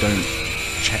there if you don't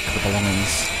check the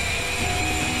belongings.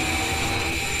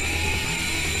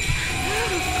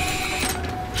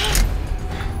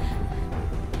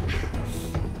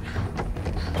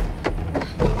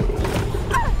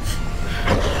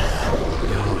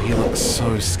 Yo, he looks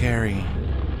so scary.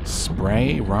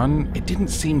 Spray, run. It didn't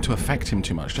seem to affect him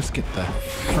too much. Just get the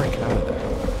frick out of there.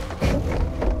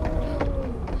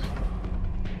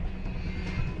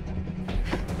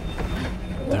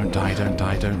 Don't die, don't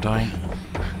die, don't die.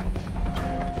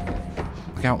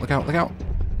 Look out, look out, look out.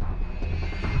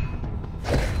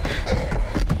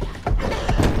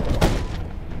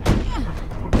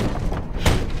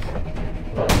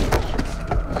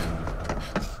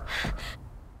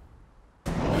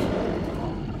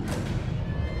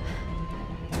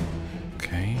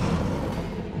 Okay.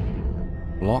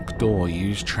 Block door,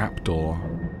 use trap door.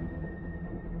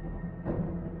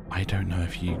 I don't know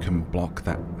if you can block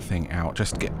that thing out.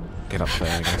 Just get up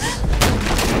there, I guess.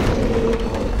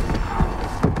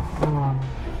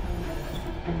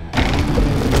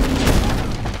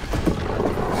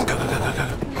 Go, go, go, go, go.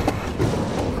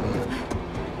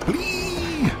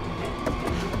 Whee!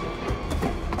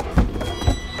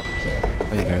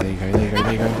 There you go, there you go, there you go,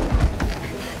 there you go.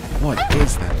 What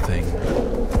is that thing?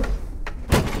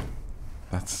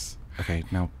 That's... Okay,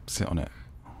 now sit on it.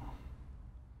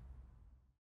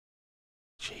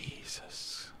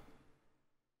 Jesus.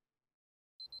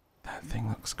 That thing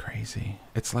looks crazy.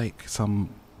 It's like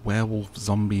some werewolf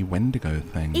zombie Wendigo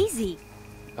thing. Easy.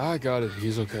 I got it.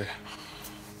 He's okay.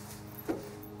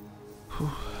 Are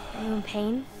you in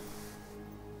pain?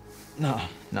 No,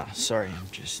 sorry.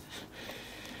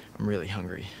 I'm really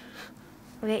hungry.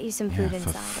 We'll get you some Yeah, food for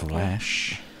inside,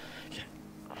 flesh.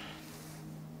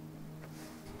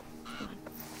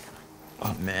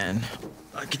 Oh man,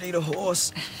 I can eat a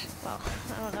horse. okay? Well,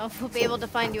 I don't know if we'll be able to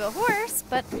find you a horse,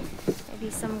 but maybe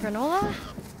some granola?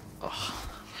 Oh,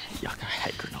 yuck, I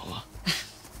hate granola.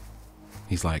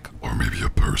 He's like, or maybe a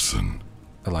person.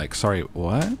 They're like, sorry,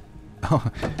 what?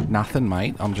 Oh, nothing,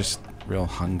 mate. I'm just real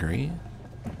hungry.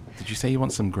 Did you say you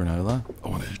want some granola? I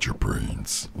want to eat your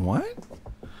brains. What?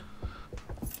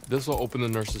 This will open the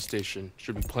nurse's station.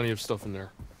 Should be plenty of stuff in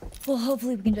there. Well,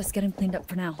 hopefully we can just get him cleaned up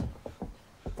for now.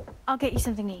 I'll get you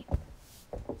something to eat.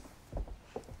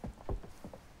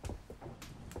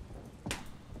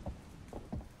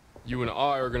 You and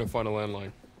I are gonna find a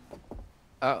landline.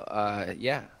 Oh,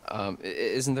 yeah.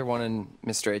 Isn't there one in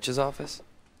Mr. H's office?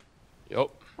 Yep.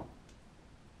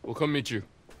 We'll come meet you.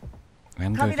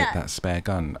 And go Copy get that. that spare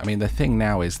gun. I mean, the thing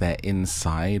now is they're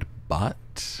inside,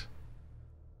 but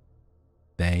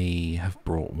they have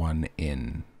brought one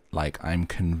in. Like, I'm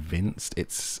convinced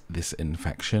it's this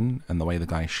infection, and the way the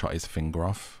guy shot his finger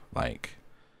off, like,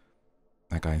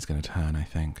 that guy's gonna turn, I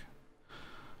think.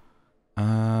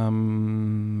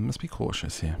 Let's be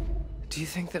cautious here. Do you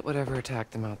think that whatever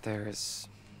attacked them out there is,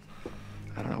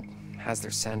 I don't know, has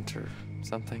their scent or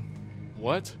something.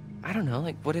 What? I don't know,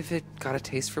 like what if it got a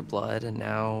taste for blood and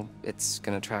now it's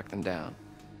gonna track them down?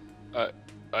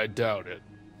 I doubt it.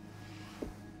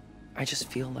 I just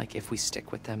feel like if we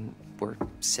stick with them, we're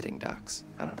sitting ducks.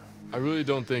 I don't know. I really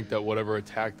don't think that whatever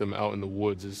attacked them out in the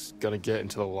woods is gonna get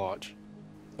into the lodge.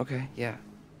 Okay, yeah.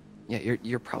 Yeah,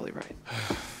 you're probably right.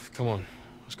 Come on,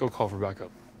 let's go call for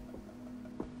backup.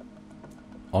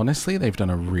 Honestly, they've done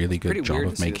a really good Pretty job weird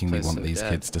of to see this making me place want so these dead.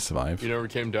 kids to survive. You never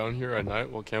came down here at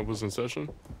night while camp was in session?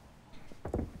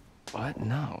 What?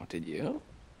 No, did you?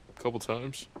 A couple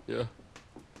times, yeah.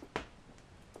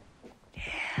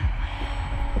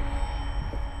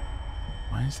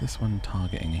 Why is this one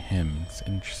targeting him? It's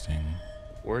interesting.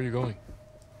 Where are you going?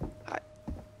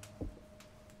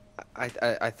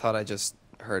 I thought I just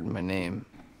heard my name.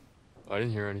 I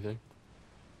didn't hear anything.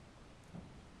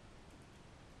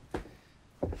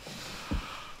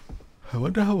 I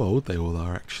wonder how old they all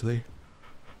are, actually.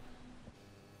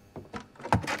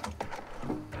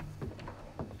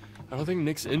 I don't think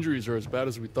Nick's injuries are as bad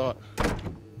as we thought.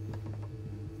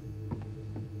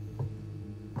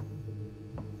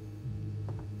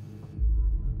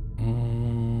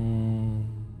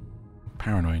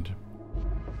 Paranoid.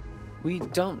 We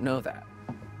don't know that.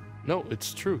 No,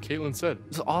 it's true. Caitlin said.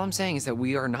 So all I'm saying is that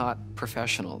we are not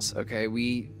professionals, okay?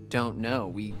 We don't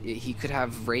know. He could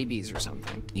have rabies or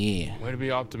something. Yeah. Way to be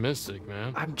optimistic,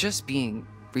 man. I'm just being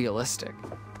realistic.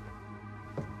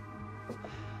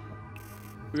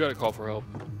 We gotta call for help.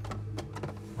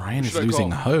 Ryan is Should I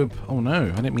losing call? hope. Oh no,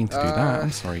 I didn't mean to do that.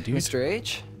 I'm sorry, dude. Mr.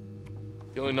 H?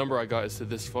 The only number I got is to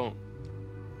this phone.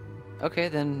 Okay,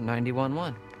 then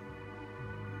 911.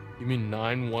 You mean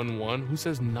 911? Who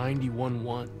says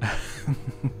 911? I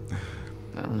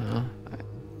don't know.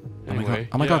 Anyway,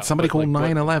 Oh my god, somebody but, call like, what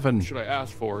 911. should I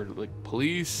ask for? Like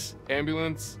police?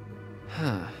 Ambulance?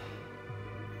 Huh.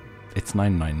 It's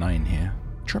 999 here.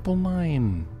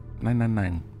 999.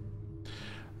 999.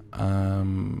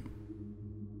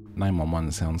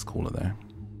 911 sounds cooler though.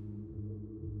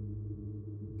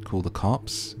 Call the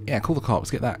cops? Yeah, call the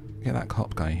cops. Get that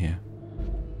cop guy here.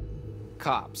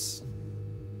 Cops.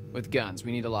 With guns.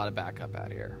 We need a lot of backup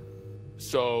out here.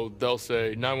 So they'll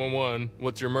say 911,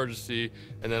 what's your emergency?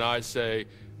 And then I say,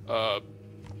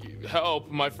 help,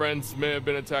 my friends may have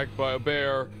been attacked by a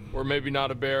bear, or maybe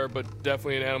not a bear, but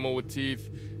definitely an animal with teeth.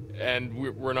 And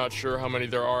we're not sure how many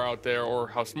there are out there or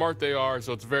how smart they are,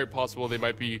 so it's very possible they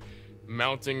might be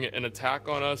mounting an attack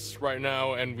on us right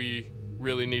now, and we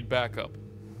really need backup.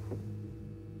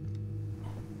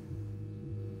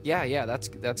 Yeah, that's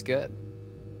good.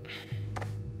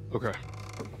 Okay.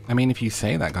 I mean, if you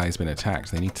say that guy's been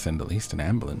attacked, they need to send at least an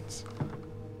ambulance.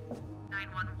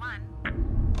 911.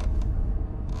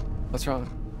 What's wrong?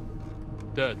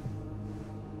 Dead.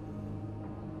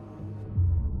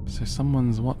 So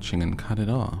someone's watching and cut it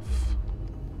off.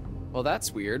 Well,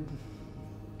 that's weird.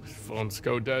 Phones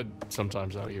go dead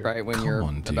sometimes out here. Right when Come you're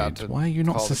on, dude. about to Why are you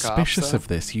not call the cops, suspicious though? of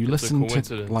this? You It's a listen to,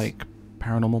 coincidence. like,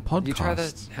 paranormal podcasts. Did you try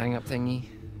the hang up thingy?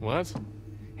 What?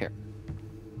 Here.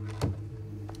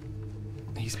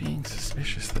 He's being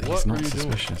suspicious that What he's are not you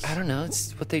doing? suspicious. I don't know.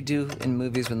 It's what they do in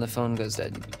movies when the phone goes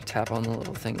dead. You tap on the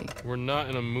little thingy. We're not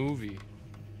in a movie.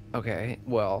 Okay,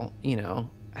 well, you know,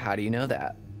 how do you know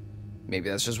that? Maybe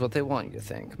that's just what they want you to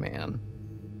think, man.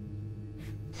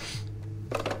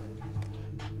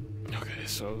 Okay,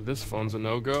 so this phone's a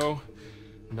no-go.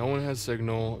 No one has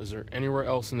signal. Is there anywhere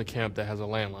else in the camp that has a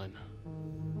landline?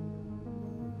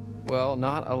 Well,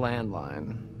 not a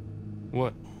landline.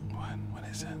 What? What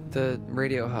is it? The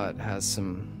radio hut has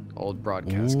some old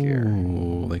broadcast gear.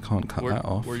 Ooh, they can't cut that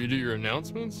off. Where you do your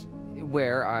announcements?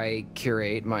 Where I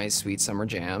curate my sweet summer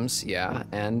jams, yeah,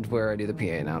 and where I do the PA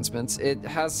announcements. It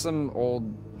has some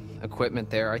old equipment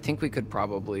there. I think we could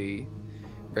probably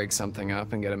rig something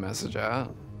up and get a message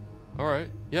out. All right,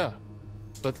 yeah.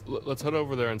 Let's head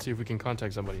over there and see if we can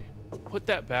contact somebody. Put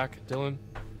that back, Dylan.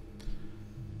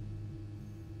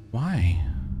 Why?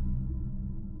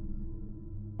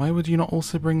 Why would you not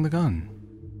also bring the gun?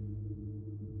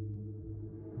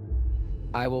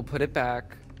 I will put it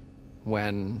back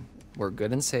when we're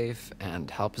good and safe and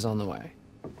help is on the way.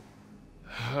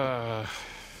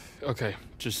 Okay,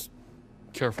 just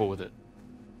careful with it.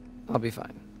 I'll be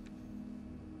fine.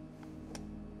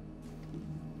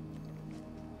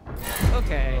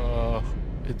 Okay.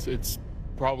 It's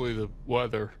probably the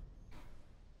weather.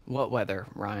 What weather,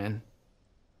 Ryan?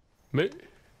 Maybe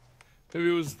it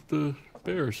was the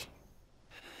bears.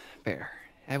 Bear.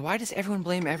 And why does everyone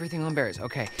blame everything on bears?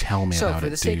 Okay. Tell me so about for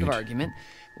it, the sake dude. of argument,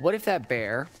 what if that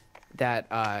bear that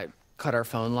cut our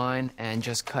phone line and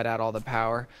just cut out all the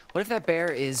power, what if that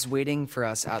bear is waiting for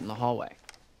us out in the hallway?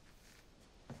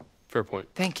 Fair point.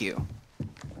 Thank you.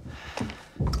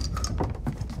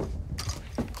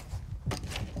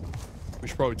 We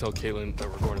should probably tell Caitlin that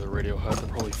we're going to the radio hut. They're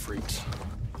probably freaks.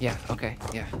 Yeah, okay,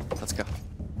 yeah, let's go.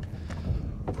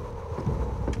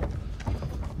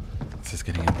 This is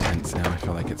getting intense now. I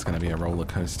feel like it's going to be a roller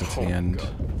coaster to the end.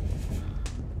 God.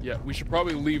 Yeah, we should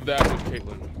probably leave that with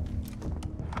Caitlin.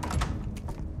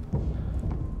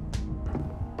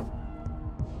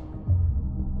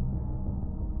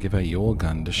 Give her your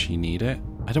gun. Does she need it?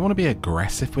 I don't want to be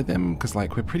aggressive with him because,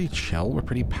 like, we're pretty chill. We're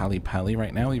pretty pally-pally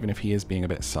right now, even if he is being a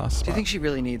bit sus. Do you think she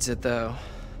really needs it, though?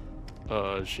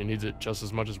 She needs it just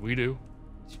as much as we do.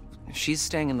 If she's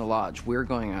staying in the lodge, we're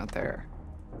going out there.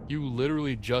 You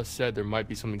literally just said there might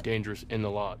be something dangerous in the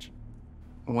lodge.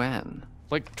 When?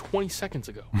 Like 20 seconds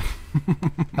ago.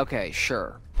 Okay,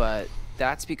 sure, but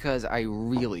that's because I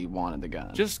really wanted the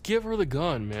gun. Just give her the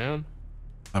gun, man.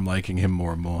 I'm liking him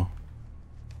more and more.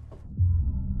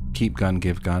 Keep gun,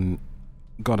 give gun.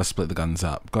 Gotta split the guns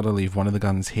up. Gotta leave one of the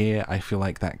guns here. I feel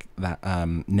like that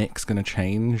Nick's gonna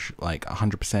change, like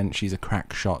 100%. She's a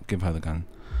crack shot. Give her the gun.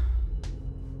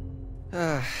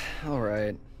 All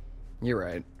right. You're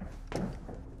right.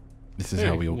 This is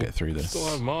how we all get through this. Still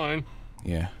have mine.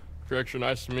 Yeah. If you're extra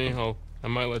nice to me, I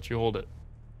might let you hold it.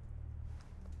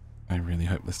 I really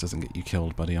hope this doesn't get you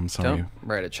killed, buddy. I'm sorry. Don't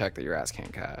write a check that your ass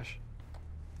can't cash.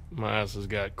 My ass has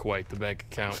got quite the bank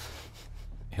account.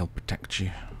 He'll protect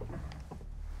you.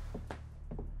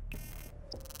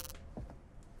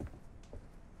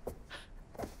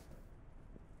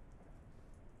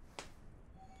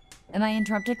 Am I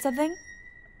interrupted something?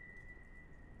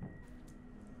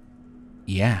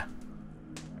 Yeah.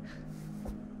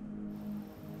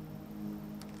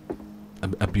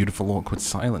 A beautiful awkward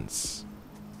silence.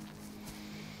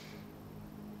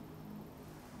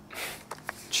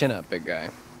 Chin up, big guy.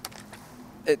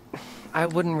 I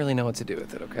wouldn't really know what to do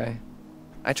with it, okay?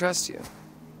 I trust you.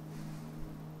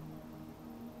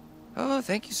 Oh,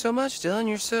 thank you so much, Dylan.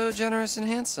 You're so generous and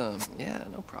handsome. Yeah,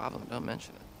 no problem. Don't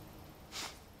mention it.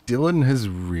 Dylan has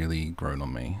really grown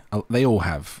on me. They all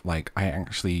have. Like, I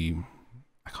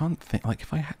can't think, like,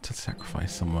 if I had to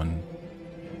sacrifice someone...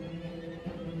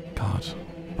 God,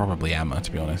 probably Emma,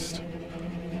 to be honest.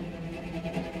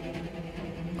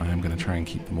 I am going to try and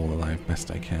keep them all alive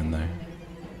best I can, though.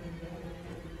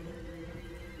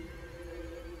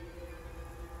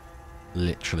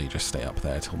 Literally just stay up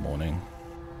there till morning.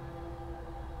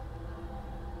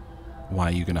 Why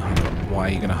are you gonna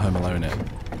home alone it?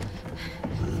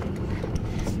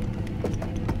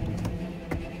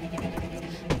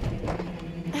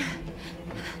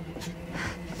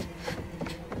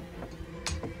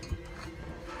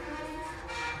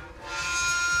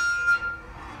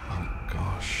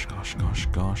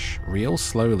 Gosh. Real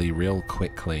slowly, real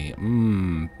quickly.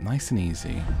 Nice and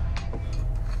easy.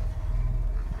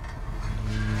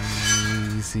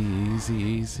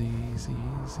 Easy.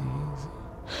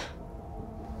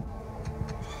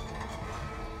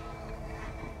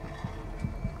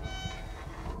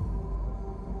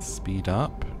 Speed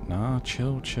up. Nah,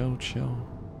 chill.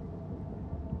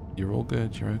 You're all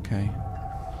good, you're okay.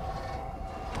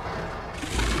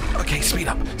 Okay, speed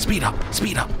up.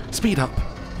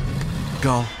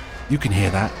 Girl, you can hear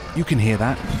that.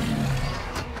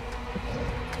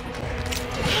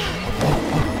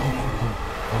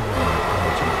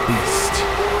 Beast.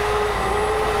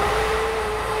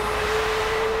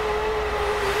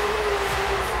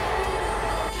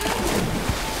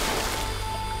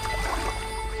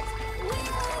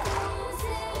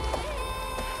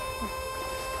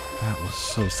 That was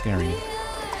so scary.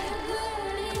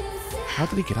 How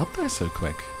did he get up there so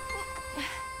quick?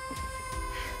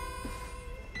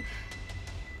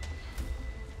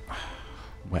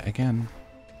 Wet again.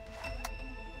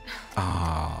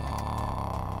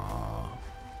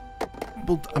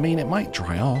 Well, I mean, it might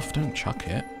dry off. Don't chuck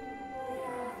it.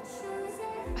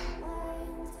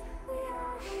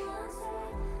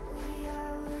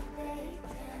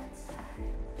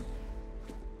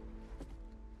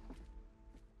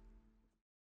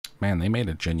 Man, they made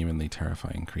a genuinely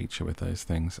terrifying creature with those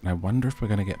things, and I wonder if we're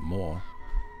going to get more.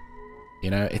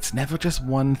 You know, it's never just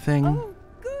one thing. Oh,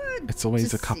 good. It's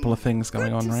always a couple of things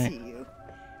going on, right?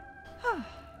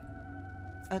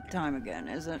 That time again,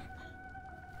 is it?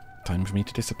 Time for me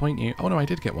to disappoint you. Oh no, I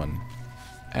did get one.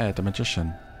 The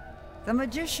magician. The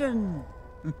magician.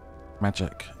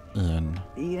 Magic. Ian.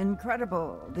 The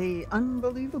incredible. The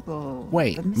unbelievable.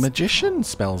 Wait, the magician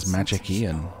spells magic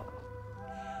Ian.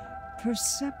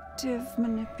 Perceptive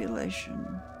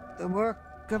manipulation. The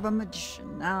work of a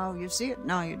magician. Now you see it,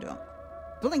 now you don't.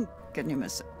 Blink and you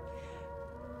miss it.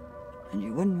 And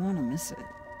you wouldn't want to miss it.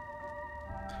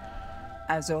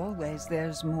 As always,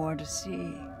 there's more to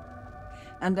see.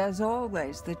 And as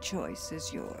always, the choice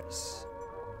is yours.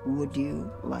 Would you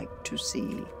like to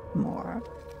see more?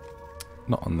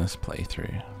 Not on this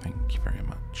playthrough. Thank you very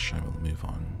much. I will move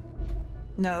on.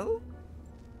 No?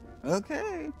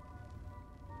 Okay.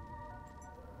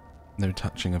 No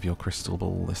touching of your crystal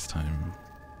ball this time.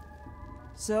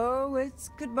 So it's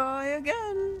goodbye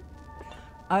again.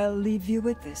 I'll leave you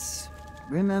with this.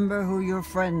 Remember who your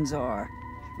friends are.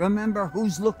 Remember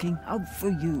who's looking out for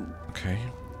you. Okay.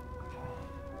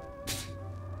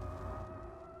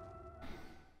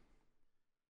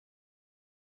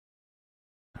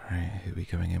 Alright, who are we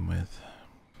going in with?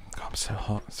 God, I'm so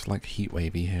hot. It's like heat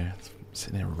wavy here. It's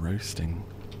sitting here roasting.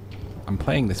 I'm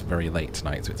playing this very late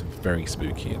tonight, so it's very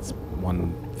spooky. It's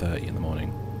 1:30 in the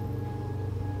morning.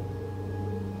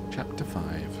 Chapter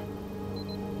 5.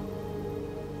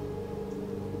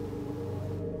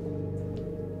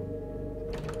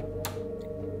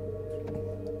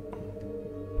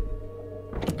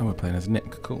 Oh, we're playing as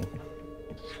Nick. Cool.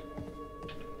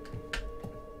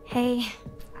 Hey,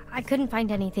 I couldn't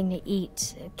find anything to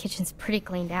eat. The kitchen's pretty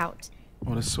cleaned out.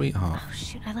 What a sweetheart. Oh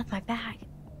shoot, I left my bag.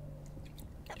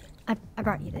 I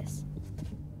brought you this.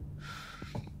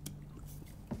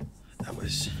 That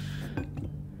was...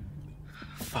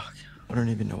 Fuck. I don't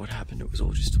even know what happened. It was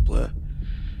all just a blur.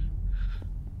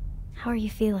 How are you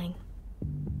feeling?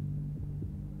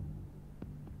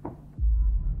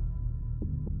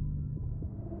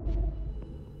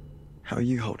 How are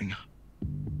you holding up?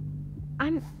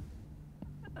 I'm...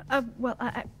 well,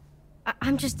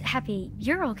 I'm just happy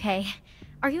you're okay.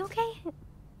 Are you okay?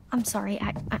 I'm sorry,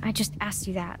 I just asked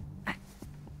you that.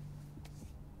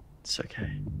 It's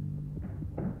okay.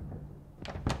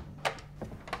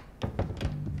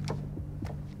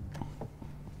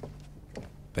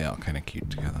 They are kind of cute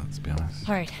together, let's be honest.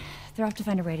 All right, they're off to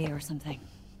find a radio or something.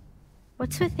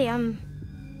 What's with the,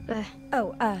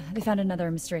 they found another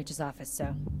in Mr. H's office,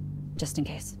 so just in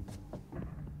case.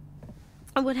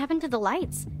 What happened to the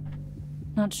lights?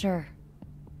 Not sure.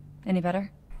 Any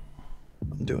better?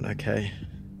 I'm doing okay.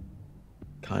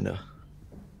 Kinda.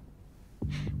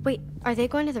 Wait, are they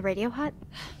going to the radio hut?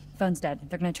 Phone's dead.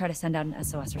 They're gonna try to send out an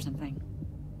SOS or something.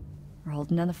 We're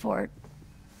holding down the fort.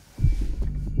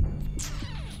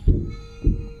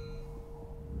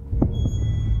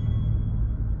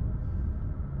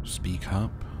 Speak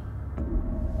up.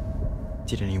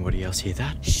 Did anybody else hear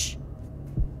that? Shh.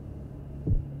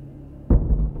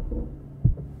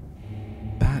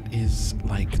 That is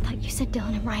like... I thought you said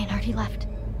Dylan and Ryan already left.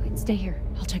 Wait, stay here.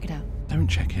 I'll check it out. Don't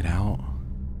check it out.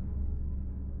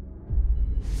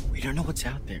 We don't know what's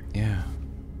out there. Yeah.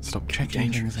 Stop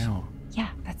checking things out. Yeah,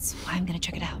 that's why I'm gonna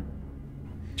check it out.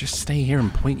 Just stay here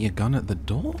and point your gun at the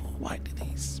door? Why do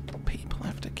these people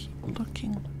have to keep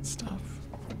looking at stuff?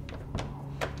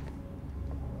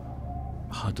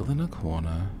 Huddle in a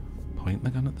corner, point the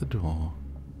gun at the door,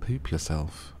 poop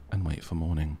yourself, and wait for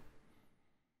morning.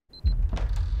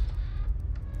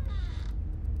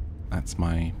 That's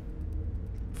my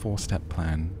 4-step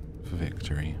plan for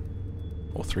victory.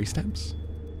 Or 3 steps?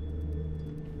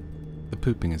 The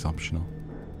pooping is optional.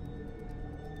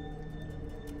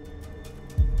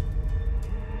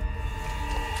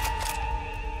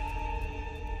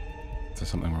 Is there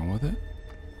something wrong with it?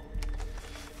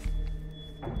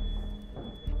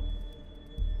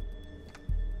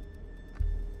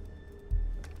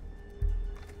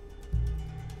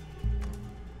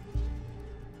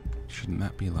 Shouldn't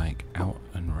that be like out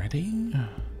and ready?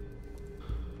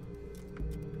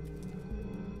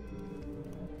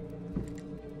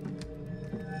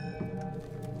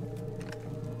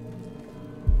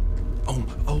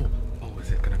 Oh,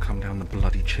 is it gonna come down the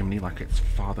bloody chimney like it's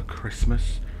Father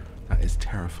Christmas? That is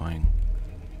terrifying.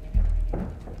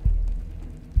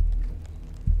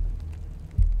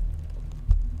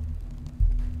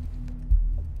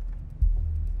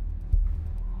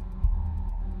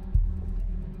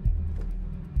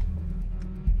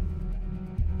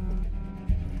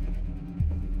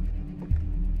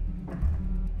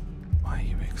 Why are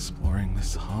you exploring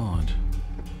this hard?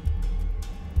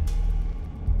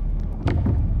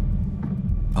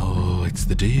 Oh, it's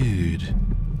the dude.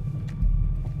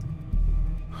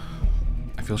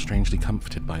 I feel strangely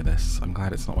comforted by this. I'm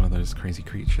glad it's not one of those crazy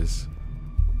creatures.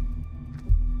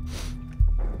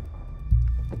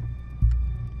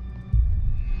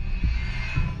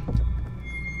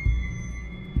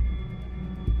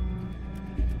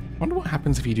 Wonder what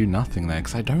happens if you do nothing there,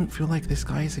 because I don't feel like this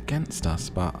guy is against us,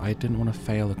 but I didn't want to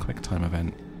fail a QuickTime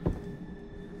event.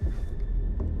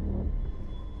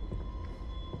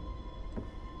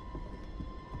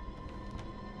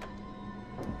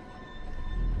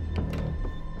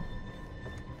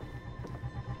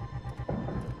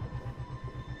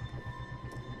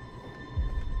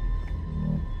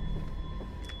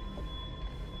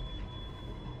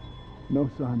 No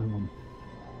sign of them.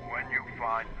 When you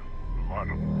find them, flood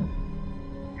them.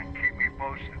 And keep me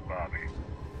posted, Bobby.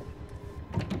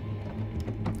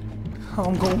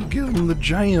 I'm gonna give him the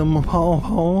jam,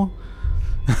 Paw.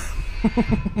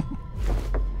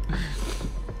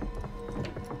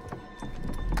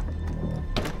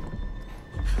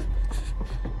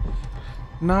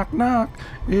 Knock, knock.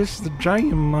 It's the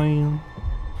jam, man.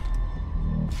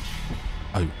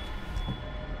 Oh.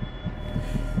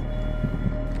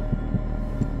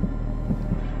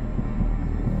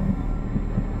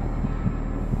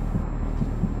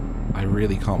 I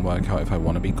really can't work out if I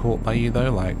want to be caught by you,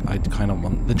 though. Like, I kind of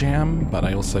want the jam, but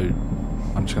I'm just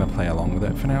going to play along with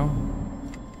it for now.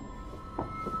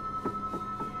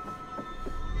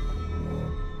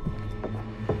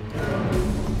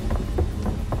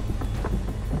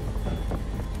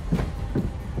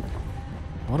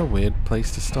 What a weird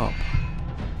place to stop.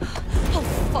 Oh,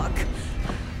 fuck.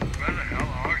 Where the hell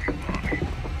are you, Bobby?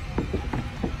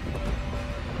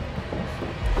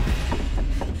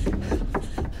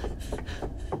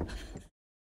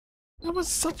 That was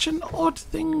such an odd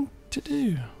thing to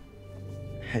do.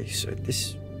 Hey, so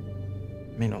this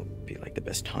may not be like the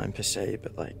best time per se,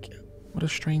 but like... What a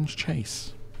strange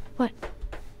chase. What?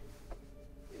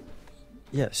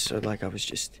 Yeah, so like I was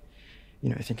just, you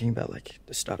know, thinking about like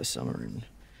the start of summer and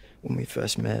when we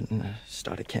first met and the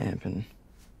start of camp and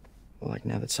well, like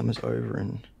now that summer's over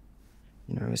and,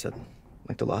 you know, is that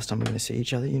like the last time we're going to see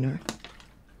each other, you know?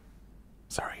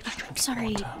 Sorry, just I'm drinking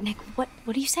sorry, water. Nick. What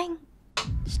are you saying?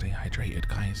 Stay hydrated,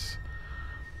 guys.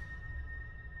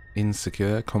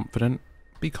 Insecure, confident,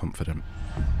 be confident.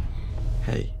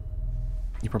 Hey.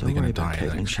 You're probably don't going to worry die about in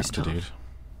the Caitlin, next she's chapter, tough. dude.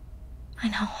 I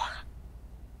know.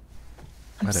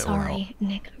 I'm Let it all sorry,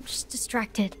 Nick. I'm just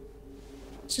distracted.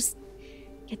 Just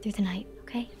get through the night,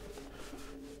 okay?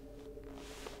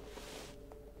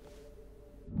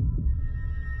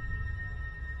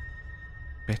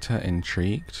 Bitter,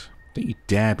 intrigued. Don't you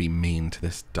dare be mean to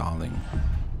this darling.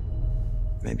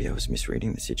 Maybe I was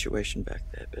misreading the situation back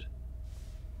there, but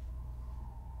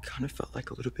kind of felt like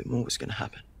a little bit more was going to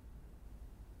happen.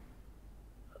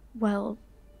 Well,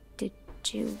 did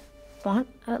you want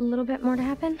a little bit more to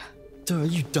happen? Duh, are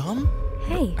you dumb?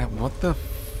 Hey. What the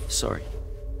Sorry.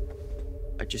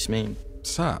 I just mean...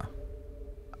 Sir?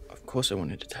 Of course I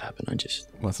wanted it to happen, I just...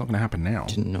 Well, it's not going to happen now.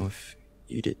 Didn't know if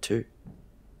you did too.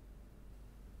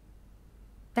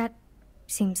 That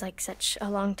seems like such a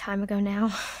long time ago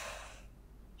now.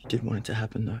 You did want it to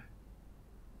happen, though.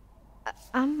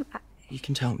 You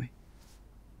can tell me.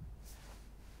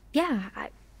 Yeah,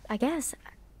 I guess.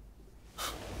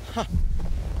 Huh.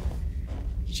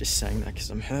 You're just saying that because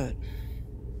I'm hurt.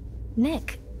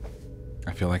 Nick.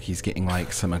 I feel like he's getting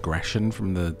like some aggression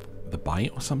from the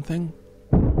bite or something.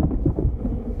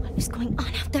 What is going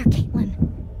on out there, Caitlin?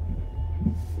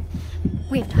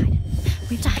 We have died.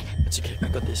 We've died. It's okay, I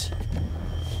got this.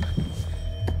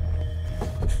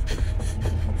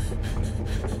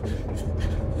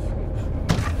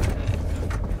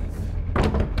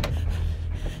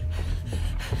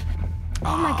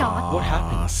 Oh my god. What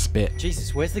happened? Spit.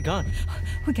 Jesus, where's the gun?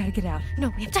 We gotta get out.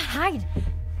 No, we have to hide.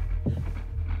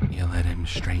 You led him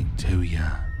straight to you.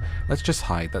 Let's just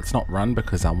hide. Let's not run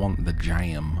because I want the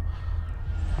jam.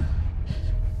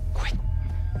 Quick.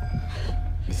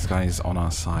 This guy's on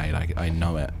our side. I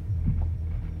know it.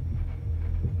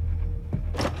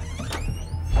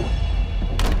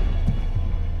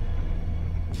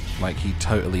 Like he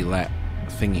totally let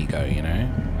thingy go, you know?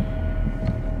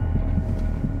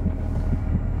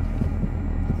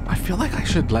 I feel like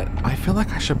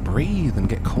I should breathe and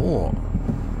get caught.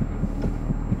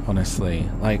 Honestly,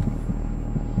 like,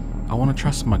 I want to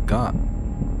trust my gut.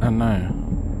 I don't know.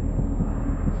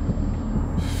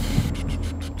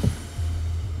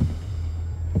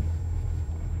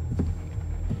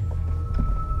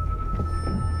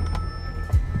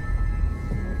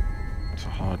 It's a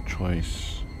hard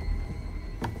choice.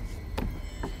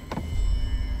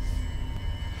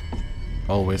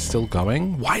 Oh, we're still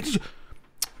going? Why did you...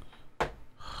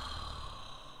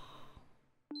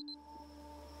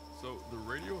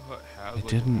 I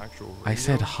didn't. I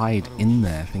said hide in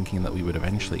there, thinking that we would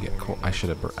eventually get caught. I should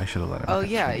have let him. Oh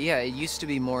yeah, yeah. It used to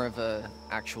be more of a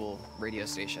actual radio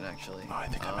station, actually. Oh, I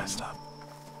think I messed up.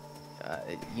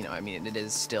 You know, I mean, it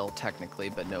is still technically,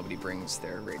 but nobody brings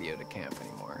their radio to camp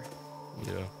anymore.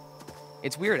 Yeah.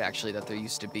 It's weird, actually, that there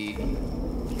used to be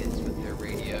kids with their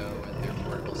radio and their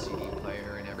portable CD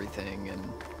player and everything, and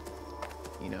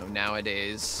you know,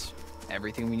 nowadays.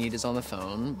 Everything we need is on the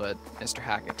phone, but Mr.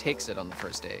 Hackett takes it on the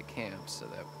first day at camp so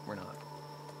that we're not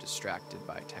distracted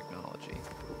by technology.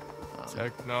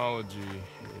 Technology,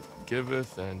 it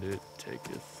giveth and it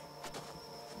taketh.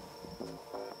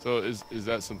 So is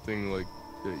that something like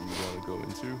that you want to go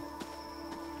into?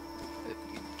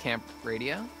 Camp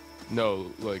radio?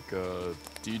 No, like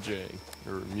DJing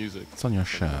or music. It's on your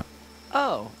shirt.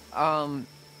 Oh,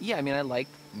 yeah, I mean, I like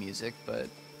music, but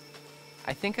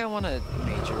I think I want to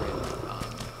major in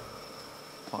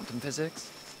quantum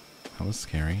physics. That was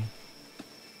scary.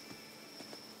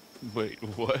 Wait,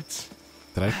 what?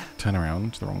 Did I turn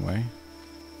around the wrong way?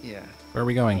 Yeah. Where are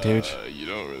we going, dude? You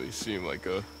don't really seem like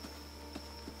a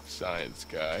science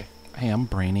guy. Hey, I'm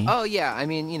brainy. Oh, yeah, I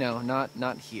mean, you know,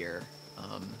 not here.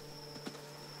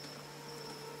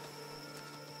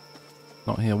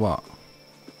 Not here what?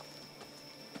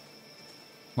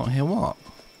 Not here what?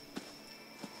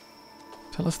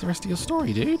 Tell us the rest of your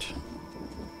story, dude.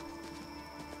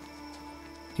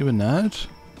 You a nerd?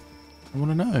 I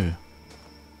want to know.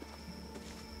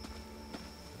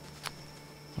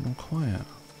 I'm all quiet.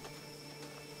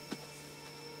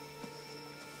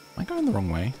 Am I going the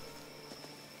wrong way?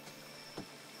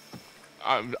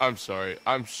 I'm sorry.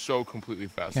 I'm so completely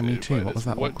fascinated. Yeah, me too. By What was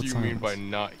this. that What do awkward you mean by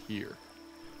silence? not here?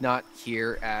 Not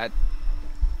here at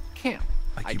camp.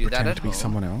 Like I you do that pretend at to be home,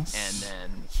 someone else? and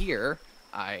then here,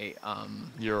 I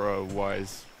You're a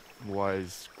wise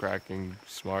cracking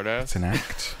smartass. It's an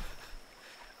act.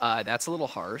 That's a little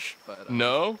harsh, but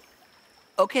No.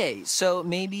 okay, so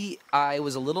maybe I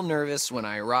was a little nervous when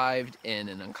I arrived in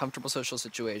an uncomfortable social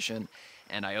situation,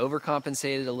 and I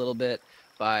overcompensated a little bit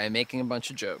by making a bunch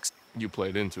of jokes. You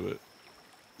played into it.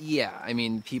 Yeah, I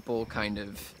mean, people kind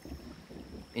of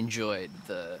enjoyed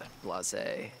the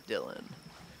blasé Dylan.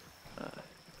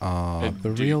 And the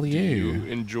do real do you. you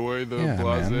enjoy the Yeah,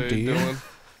 blase man, do you? Dylan?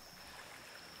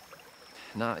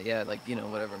 Not yet, like, you know,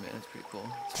 whatever, man. It's pretty cool.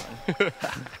 It's fine.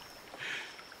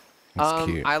 That's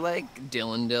cute. I like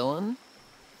Dylan.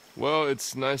 Well,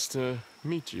 it's nice to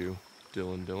meet you,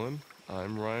 Dylan.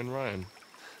 I'm Ryan.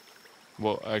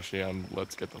 Well, actually,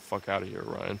 let's get the fuck out of here,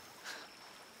 Ryan.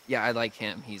 Yeah, I like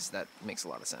him. That makes a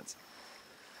lot of sense.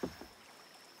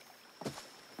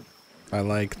 I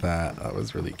like that. That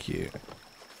was really cute.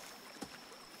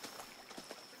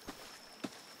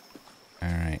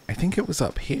 Alright. I think it was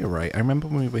up here, right? I remember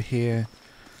when we were here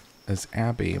as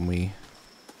Abby and we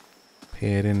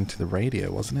peered into the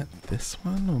radio. Wasn't it this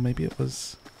one? Or maybe it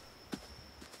was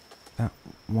that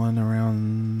one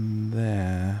around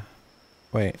there.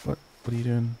 Wait, what are you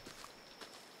doing?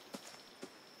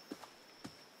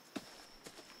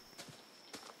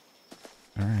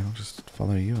 Alright, I'll just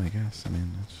follow you, I guess. I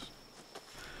mean, it's...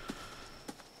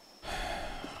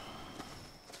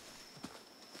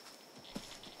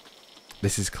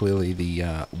 This is clearly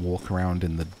the walk around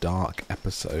in the dark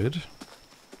episode.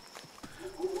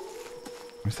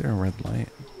 Is there a red light?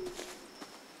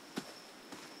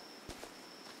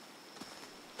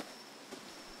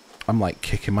 I'm like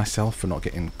kicking myself for not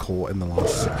getting caught in the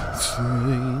last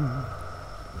scene.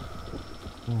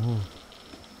 Oh.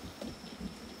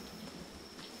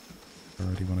 I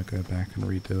already want to go back and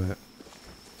redo it.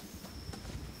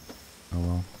 Oh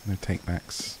well, I'm going to take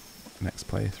Max next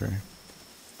playthrough.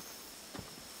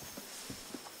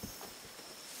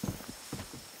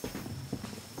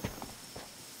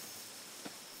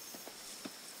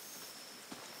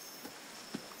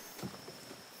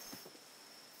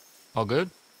 All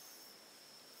good?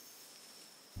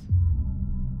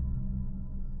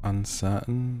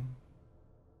 Uncertain?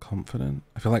 Confident?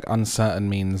 I feel like uncertain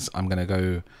means I'm gonna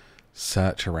go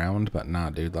search around, but nah,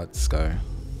 dude, let's go.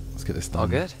 Let's get this done. All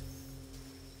good?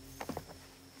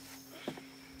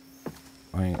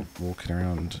 I ain't walking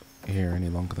around here any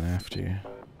longer than I have to.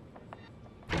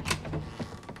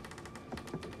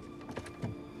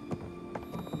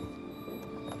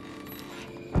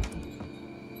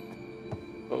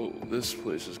 Oh, this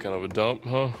place is kind of a dump,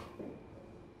 huh?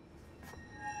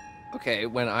 Okay,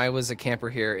 when I was a camper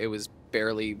here, it was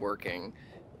barely working.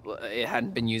 It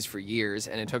hadn't been used for years,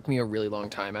 and it took me a really long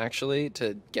time, actually,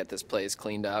 to get this place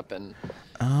cleaned up and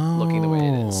looking the way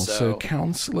it is. So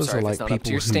counselors sorry are if it's like not up to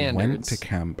people your who standards, went to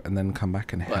camp and then come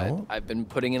back and but help I've been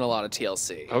putting in a lot of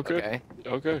TLC. Okay.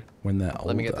 Okay. when they're older.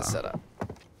 Let me get this set up.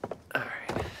 Alright.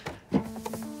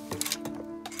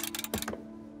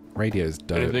 Radio's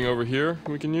dope. Anything over here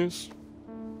we can use?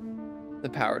 The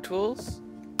power tools?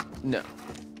 No.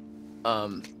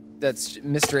 That's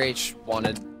Mr. H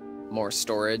wanted more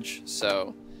storage,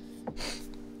 so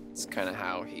it's kind of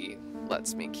how he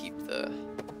lets me keep the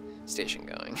station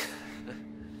going.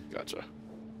 Gotcha.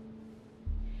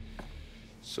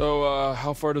 So,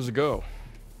 how far does it go?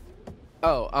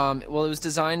 Oh, well, it was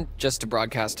designed just to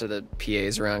broadcast to the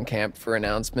PAs around camp for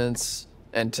announcements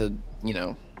and to, you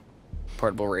know,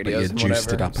 portable But radios you and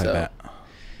juiced whatever. it up, I so bet.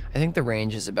 I think the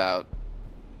range is about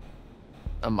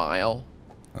a mile.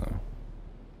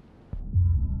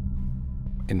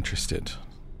 interested.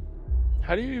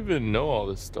 How do you even know all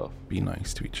this stuff? Be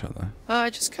nice to each other.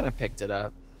 I just kind of picked it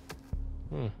up.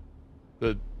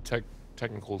 The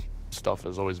technical stuff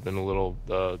has always been a little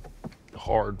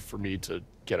hard for me to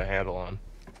get a handle on.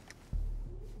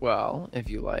 Well, if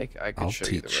you like, I can show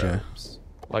you the ropes.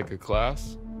 Like a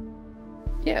class?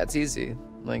 Yeah, it's easy.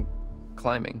 Like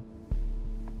climbing.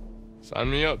 Sign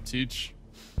me up, teach.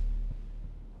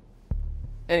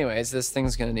 Anyways, this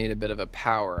thing's gonna need a bit of a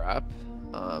power up,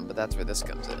 but that's where this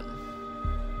comes in.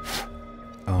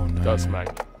 Oh no. Dust mag.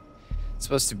 It's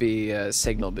supposed to be a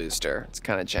signal booster. It's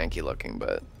kind of janky looking,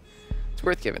 but it's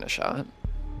worth giving a shot.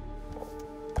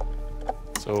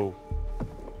 So,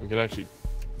 we can actually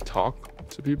talk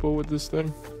to people with this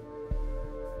thing?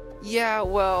 Yeah,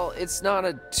 well, it's not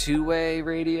a two-way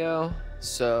radio,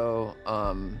 so,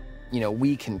 you know,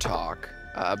 we can talk,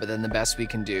 but then the best we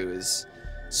can do is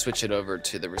switch it over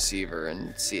to the receiver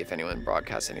and see if anyone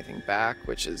broadcasts anything back,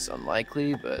 which is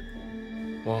unlikely, but...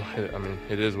 Well, I mean,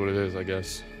 it is what it is, I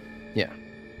guess. Yeah.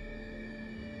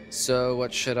 So,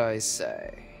 what should I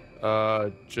say?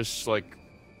 Just, like,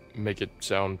 make it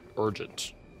sound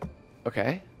urgent.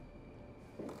 Okay.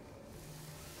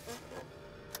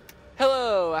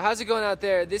 Hello, how's it going out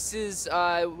there? This is,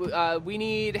 we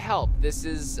need help. This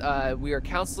is, we are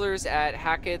counselors at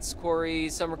Hackett's Quarry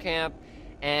summer camp,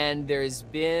 and there's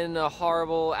been a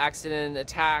horrible accident,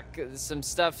 attack, some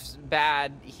stuff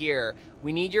bad here.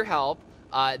 We need your help.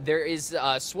 There is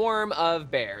a swarm of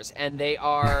bears, and they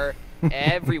are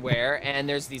everywhere, and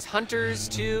there's these hunters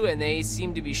too, and they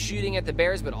seem to be shooting at the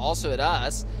bears, but also at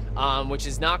us, which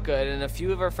is not good, and a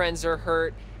few of our friends are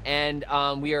hurt, and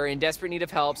we are in desperate need of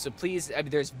help, so please,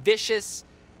 there's vicious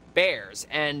bears,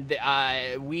 and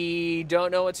we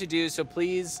don't know what to do, so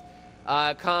please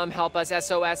come help us.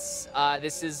 SOS,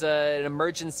 this is an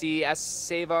emergency.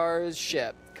 Save our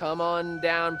ship. Come on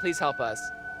down, please help us.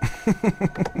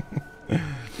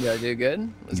 Did I do good?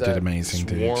 You did amazing,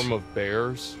 dude. Swarm of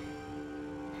bears?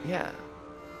 Yeah.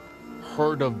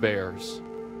 Herd of bears.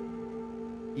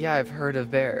 Yeah, I've heard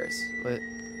of bears. But...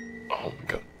 Oh my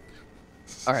god.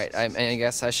 All right, I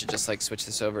guess I should just like switch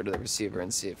this over to the receiver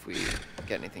and see if we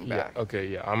get anything back. Yeah, okay,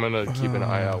 yeah. I'm gonna keep an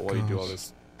eye out while you do all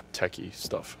this techie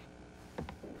stuff.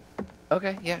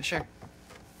 Okay, yeah, sure.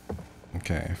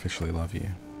 Okay, I officially love you.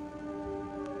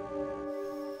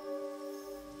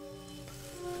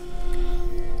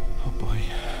 Oh boy.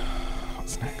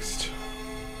 What's next?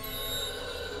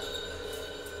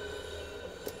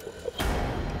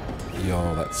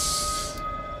 Yo, that's...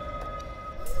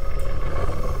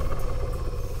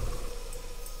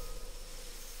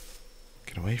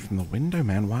 Get away from the window,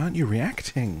 man. Why aren't you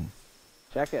reacting?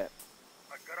 Check it.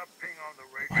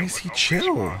 Why is he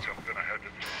chill?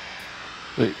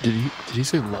 Wait, did he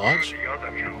say lodge?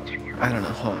 I don't know.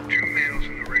 Hold on. 2 males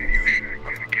in the radio shack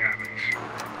near the cabins.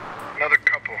 Another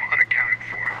couple unaccounted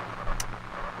for.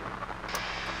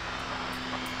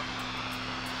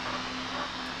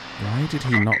 Why did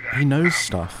he not? He knows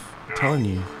stuff. I'm telling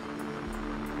you.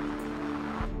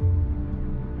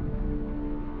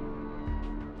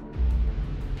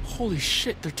 Holy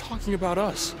shit, they're talking about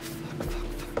us.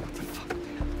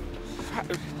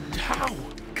 How?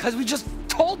 Because we just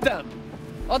told them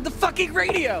on the fucking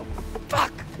radio.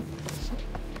 Fuck.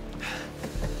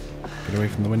 Get away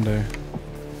from the window.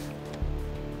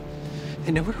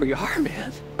 They know where we are,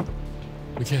 man.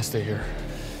 We can't stay here.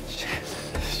 Shit.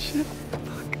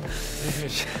 Fuck. Hey,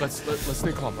 let's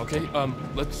stay calm, okay?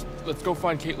 Let's go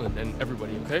find Caitlin and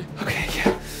everybody, okay? Okay,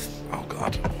 yeah. Oh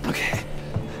god. Okay.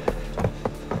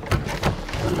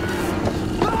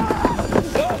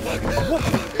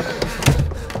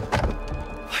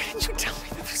 Why didn't you tell me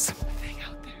that there's something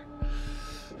out there?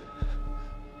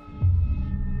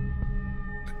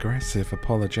 Aggressive,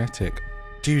 apologetic.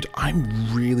 Dude,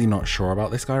 I'm really not sure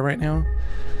about this guy right now.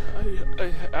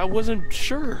 I wasn't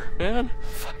sure, man.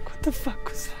 Fuck, what the fuck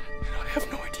was that? I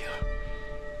have no idea.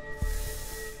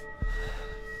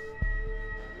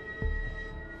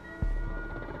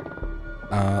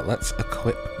 Let's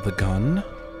equip the gun.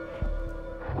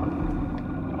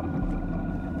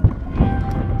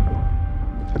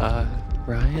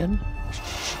 Ryan?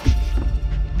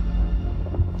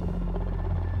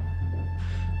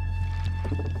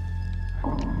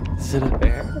 Is it a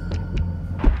bear?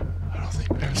 I don't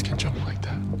think bears can jump like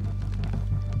that.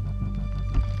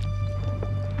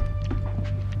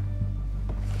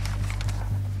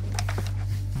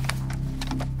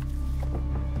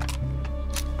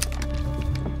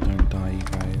 Don't die, you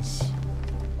guys.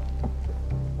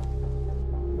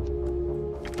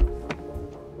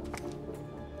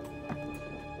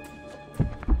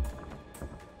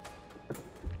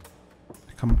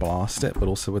 I can blast it, but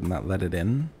also wouldn't that let it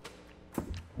in?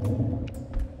 What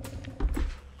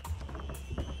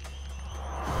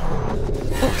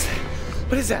was that?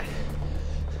 What is that?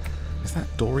 Is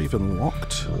that door even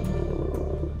locked?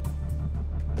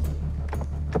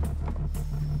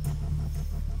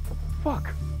 Fuck.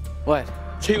 What?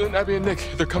 Caitlin, Abby, and Nick,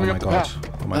 they're coming Oh my up the god.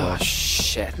 path. Oh my god.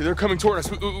 Shit. They're coming toward us.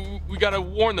 We gotta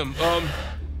warn them.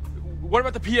 What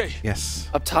about the PA? Yes.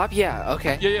 Up top? Yeah,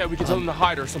 okay. Yeah, we can tell them to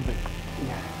hide or something.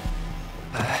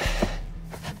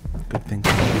 Good thing.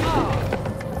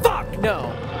 Fuck,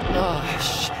 no. Oh,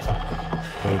 shit.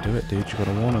 Go do it, dude. You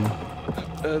gotta warn them.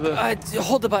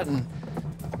 Hold the button.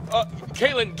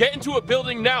 Caitlin, get into a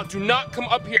building now. Do not come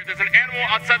up here. There's an animal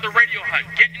outside the radio hut.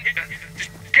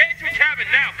 Just get into a cabin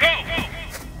now. Go!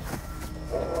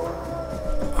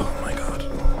 Oh my god.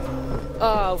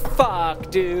 Oh, fuck,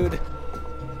 dude.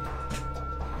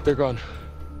 They're gone.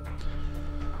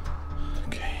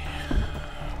 Okay.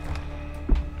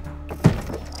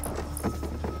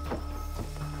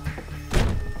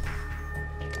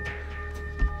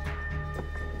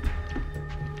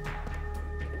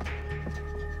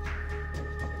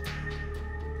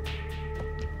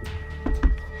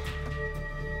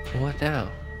 What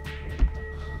now?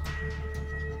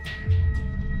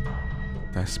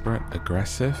 Desperate,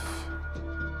 aggressive.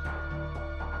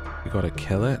 We gotta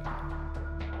kill it.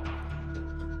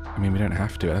 I mean, we don't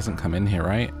have to. It hasn't come in here,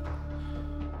 right?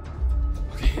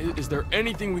 Okay, is there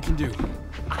anything we can do?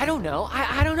 I don't know.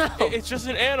 I don't know. It's just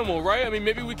an animal, right? I mean,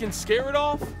 maybe we can scare it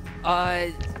off?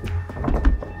 What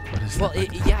is Well,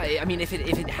 that? yeah. I mean, if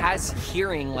it has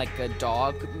hearing like a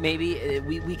dog, maybe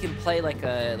we can play like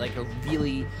a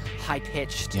really high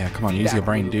pitched. Yeah, come on, use your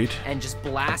brain, dude. And just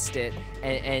blast it,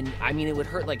 and I mean, it would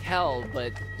hurt like hell,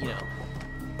 but you know.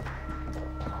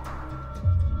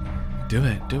 Do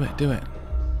it, do it, do it.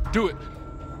 Do it.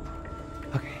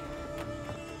 Okay.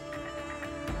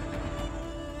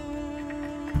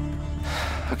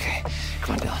 Okay.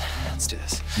 Come on, Dylan. Let's do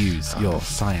this. Use your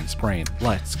science brain.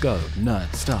 Let's go,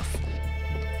 nerd stuff.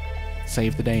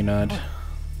 Save the day, nerd.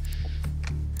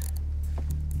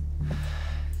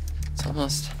 It's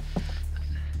almost.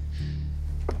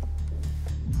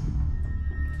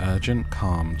 Urgent,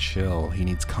 calm, chill. He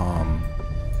needs calm.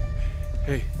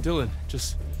 Hey, Dylan,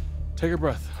 just take a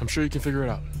breath. I'm sure you can figure it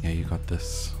out. Yeah, you got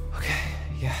this. Okay.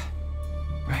 Yeah.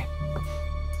 Right.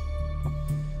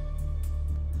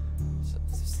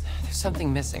 There's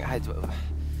something missing.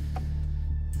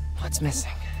 What's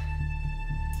missing?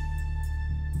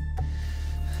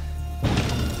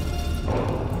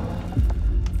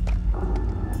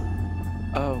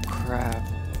 Oh crap.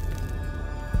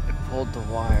 It pulled the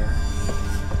wire.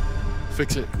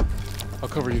 Fix it. I'll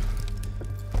cover you.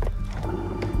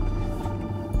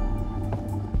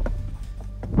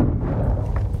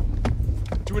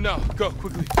 Do it now. Go,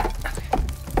 quickly.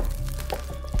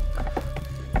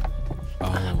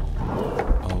 Oh.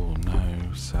 Oh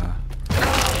no, sir.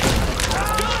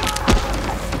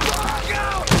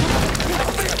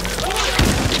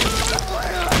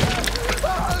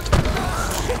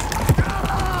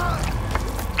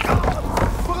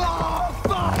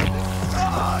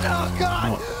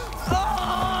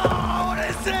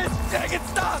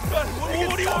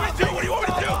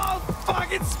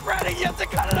 It's spreading. You have to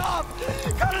cut it off.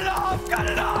 Cut it off. Cut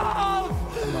it off.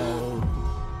 No,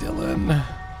 Dylan.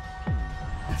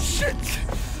 Shit!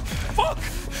 Fuck!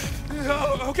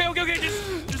 Okay.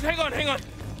 Just hang on.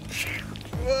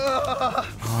 Oh,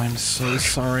 I'm so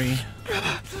sorry.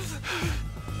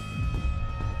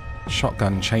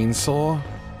 Shotgun chainsaw?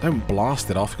 Don't blast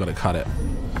it off, you gotta cut it.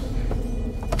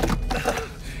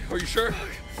 Are you sure?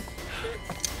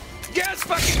 Yes,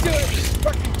 fucking do it.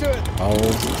 Fucking do it. Oh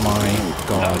my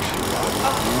god.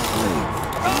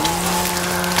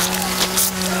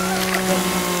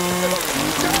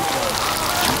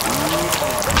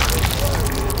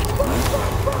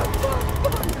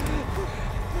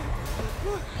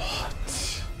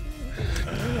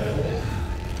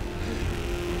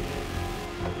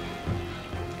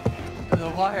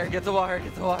 Get the wire.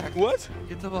 What?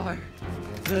 Get the wire.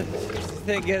 The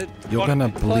thing, get it. You're gonna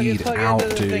bleed plug it out,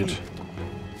 into the dude. thing.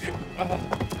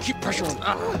 Keep pressure on.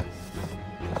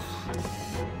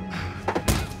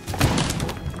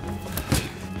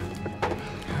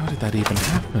 How did that even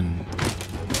happen?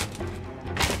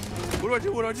 What do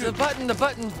I do? The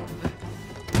button.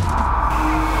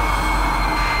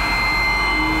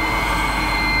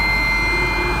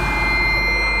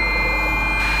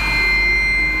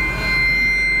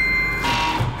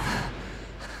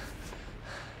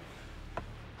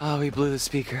 Oh, we blew the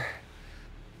speaker.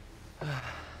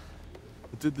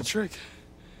 It did the trick.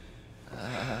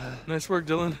 Nice work,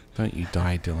 Dylan. Don't you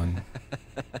die, Dylan.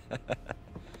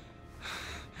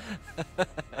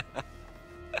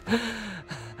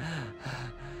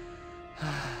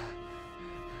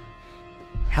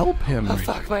 Help him. Oh,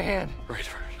 fuck, my hand. Right.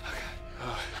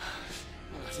 Okay.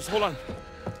 Just hold on.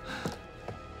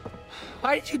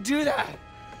 Why did you do that?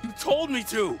 You told me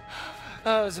to.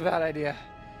 Oh, it was a bad idea.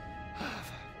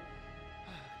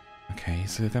 Okay,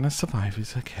 so they're gonna survive.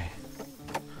 It's okay.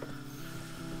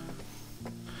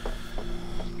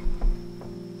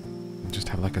 Just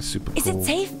have like a super Is it cool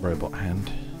safe? robot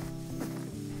hand.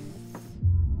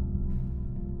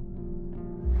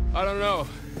 I don't know.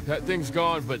 That thing's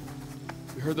gone, but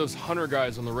we heard those hunter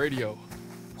guys on the radio.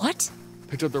 What?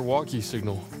 Picked up their walkie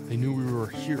signal. They knew we were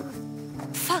here.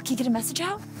 Fuck, you get a message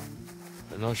out?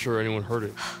 I'm not sure anyone heard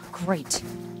it. Great.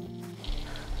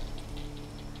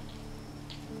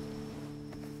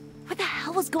 What the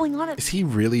hell was going on at... Is he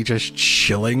really just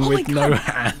chilling Oh with my no God.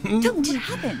 hand? What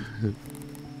happened?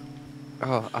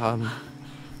 Oh,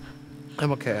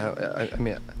 I'm okay. I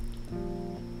mean,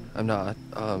 I'm not.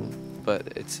 But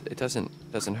it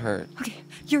doesn't hurt. Okay,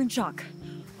 you're in shock.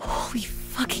 Holy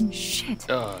fucking shit.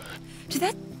 Did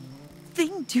that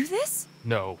thing do this?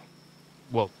 No.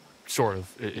 Well, sort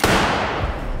of.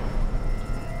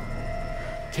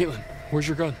 Caitlin, where's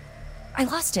your gun? I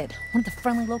lost it. One of the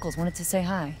friendly locals wanted to say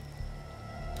hi.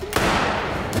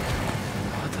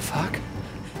 What the fuck?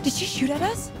 Did she shoot at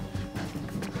us?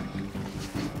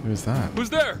 Who's that? Who's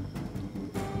there?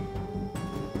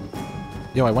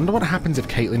 Yo, I wonder what happens if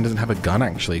Caitlin doesn't have a gun,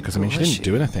 actually, because, I mean, she didn't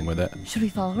do anything with it. Should we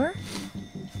follow her?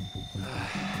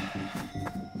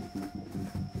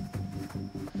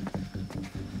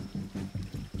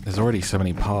 There's already so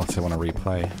many paths I want to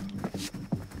replay.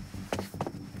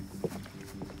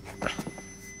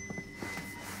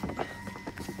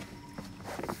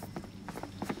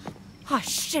 Oh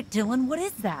shit, Dylan, what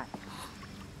is that?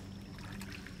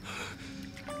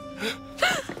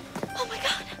 Oh my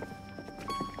god!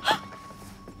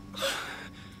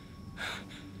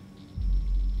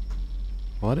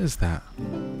 What is that?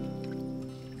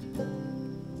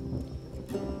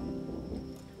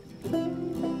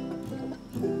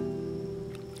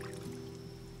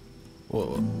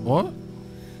 What?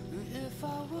 If I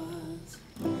was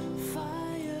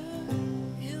fire,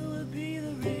 it would be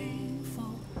the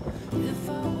rainfall. If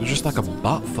I There's just like a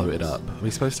butt floated up. Are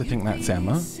we supposed to think that's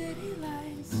Emma? city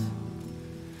lights,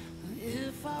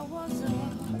 if I was a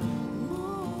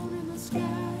moon in the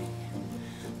sky,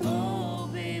 oh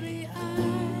baby, I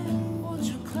want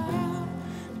your cloud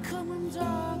come and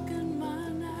darken my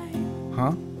night.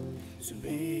 Huh? To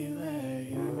be where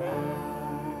you are.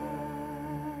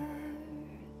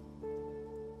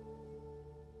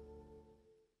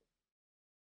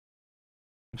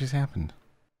 What just happened?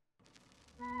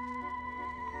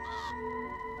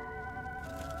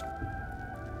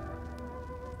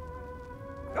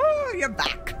 Oh, you're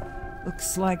back.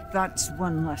 Looks like that's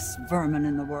one less vermin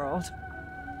in the world.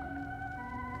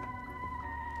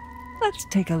 Let's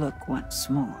take a look once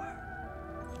more.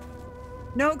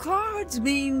 No cards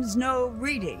means no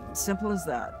reading. Simple as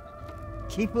that.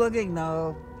 Keep looking,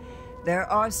 though. There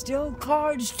are still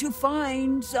cards to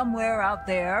find somewhere out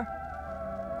there.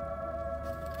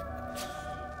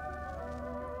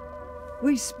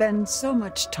 We spend so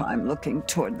much time looking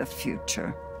toward the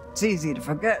future. It's easy to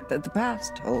forget that the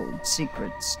past holds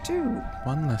secrets, too.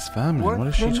 One less vermin. Worth What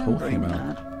is she talking remembering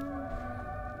about? that.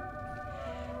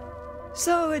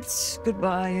 So it's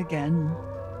goodbye again.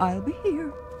 I'll be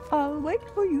here. I'll wait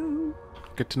for you.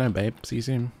 Good to know, babe. See you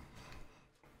soon.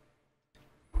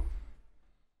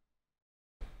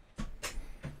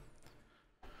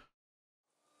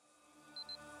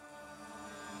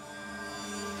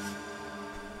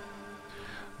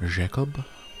 Jacob?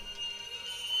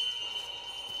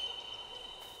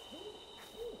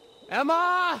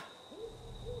 Emma!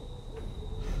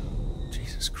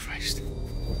 Jesus Christ.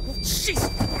 Jesus!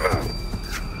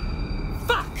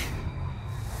 Fuck!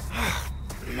 Oh,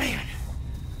 man.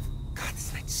 God,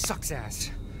 this night sucks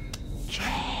ass.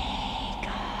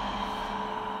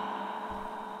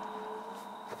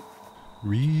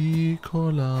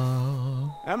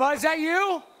 Ricola. Emma, is that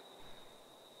you?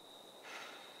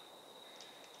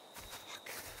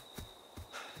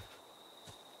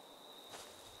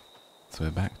 So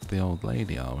we're back to the old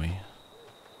lady, are we?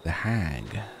 The hag.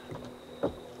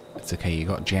 It's okay, you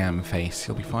got jam face,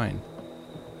 you'll be fine.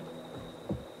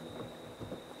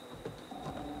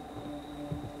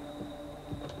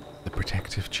 The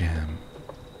protective jam.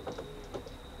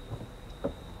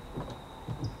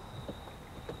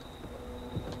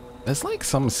 There's like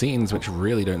some scenes which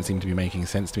really don't seem to be making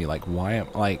sense to me. Like, why am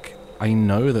I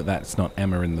know that that's not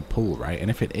Emma in the pool, right? And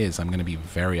if it is, I'm going to be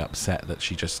very upset that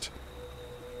she just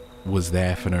was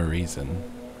there for no reason.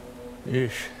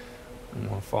 Yeesh. I'm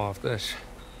gonna fall off this.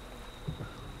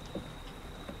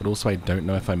 But also, I don't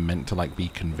know if I'm meant to, like, be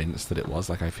convinced that it was.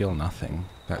 Like, I feel nothing.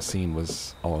 That scene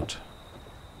was odd.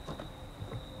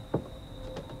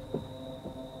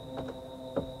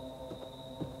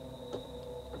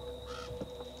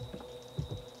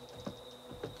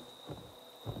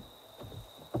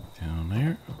 Down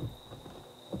there.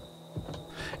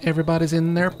 Everybody's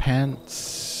in their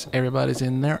pants. Everybody's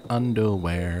in their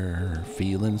underwear.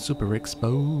 Feeling super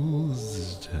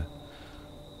exposed.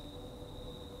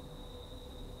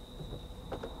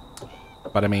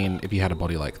 But I mean, if you had a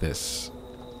body like this,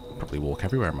 you'd probably walk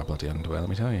everywhere in my bloody underwear, let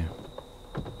me tell you.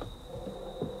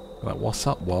 Like, what's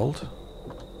up, world?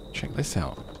 Check this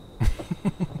out.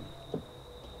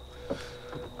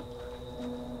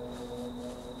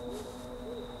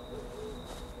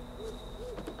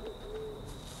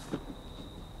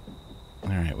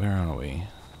 Alright, where are we?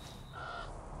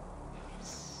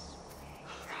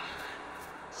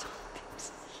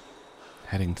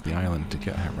 Heading to the island to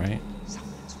get her, right?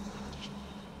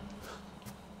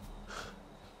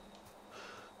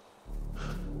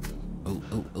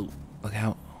 Oh, look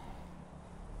out.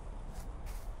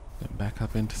 Get back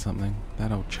up into something.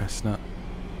 That old chestnut.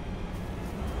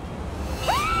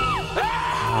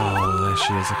 Oh, there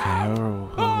she is, okay.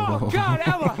 Oh, God,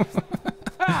 Emma!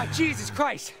 Ah, Jesus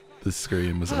Christ! The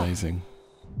scream was amazing.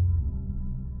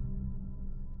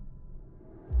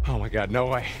 Oh my God, no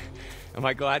way. Am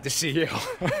I glad to see you?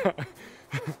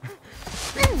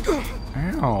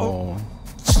 Ow. Oh,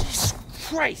 Jesus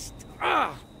Christ!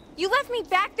 Ah! You left me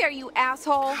back there, you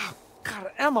asshole. Oh, God,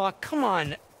 Emma, come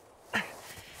on.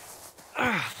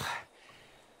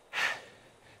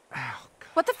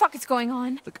 What the fuck is going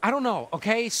on? Look, I don't know,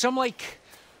 okay? Some, like,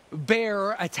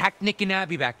 bear attacked Nick and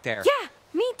Abby back there. Yeah,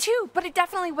 me too, but it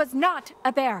definitely was not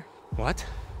a bear. What?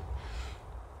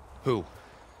 Who?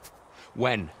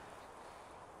 When?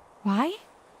 Why?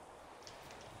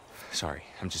 Sorry,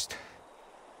 I'm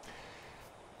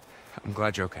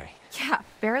glad you're okay. Yeah,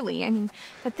 barely. I mean,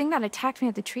 the thing that attacked me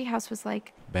at the treehouse was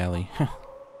like... Barely.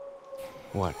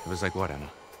 What? It was like what, Emma?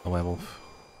 A werewolf.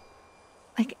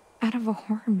 Like, out of a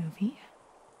horror movie.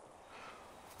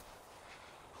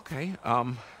 Okay,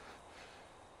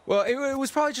 well, it was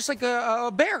probably just like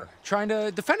a bear trying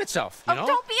to defend itself, you know? Oh,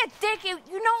 don't be a dick. You know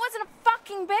it wasn't a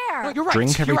fucking bear. No, you're right.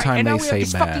 Drink every you're right. time And now they we say have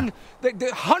these bear. fucking,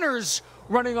 the hunters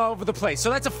running all over the place, so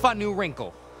that's a fun new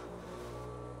wrinkle.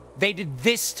 They did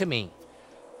this to me.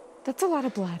 That's a lot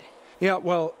of blood. Yeah,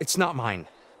 well, it's not mine.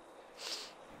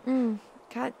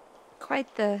 Got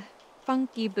quite the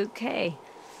funky bouquet.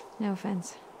 No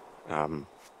offense.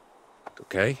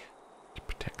 Okay. To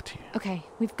protect you. Okay,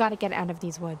 we've got to get out of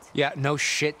these woods. Yeah, no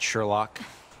shit, Sherlock.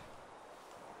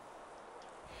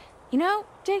 You know,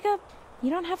 Jacob,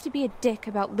 you don't have to be a dick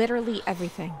about literally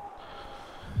everything.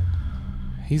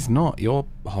 He's not. You're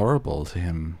horrible to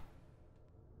him.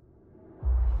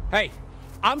 Hey,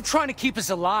 I'm trying to keep us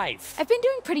alive. I've been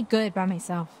doing pretty good by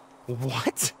myself.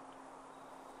 What?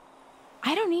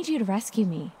 I don't need you to rescue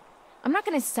me. I'm not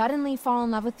gonna suddenly fall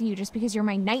in love with you just because you're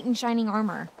my knight in shining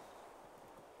armor.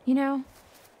 You know,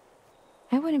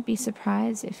 I wouldn't be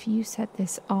surprised if you set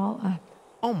this all up.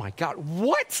 Oh my God,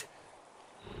 what?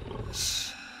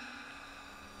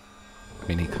 I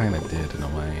mean, he kind of did in a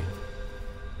way.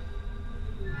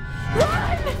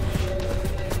 Run!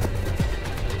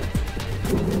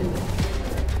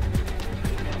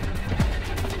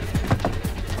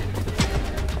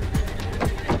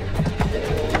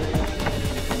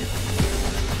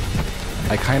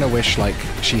 I kind of wish, like,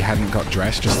 she hadn't got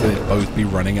dressed just so they'd both be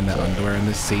running in their underwear and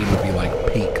this scene would be, like,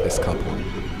 peak this couple.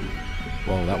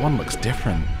 Whoa, that one looks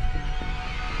different.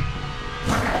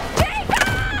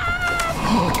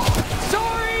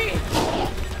 Sorry!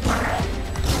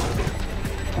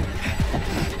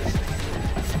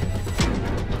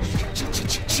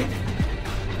 Shit.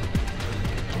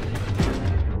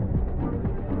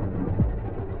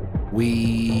 We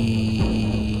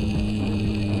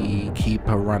keep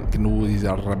her run.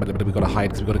 We gotta hide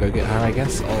because we gotta go get her, I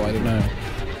guess. Oh, I don't know.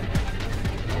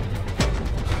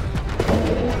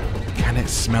 Can it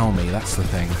smell me? That's the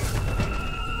thing.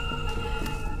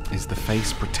 Is the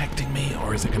face protecting me,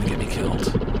 or is it gonna get me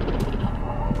killed?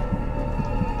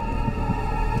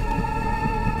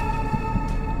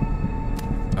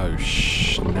 Oh,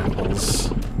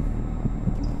 schnapples.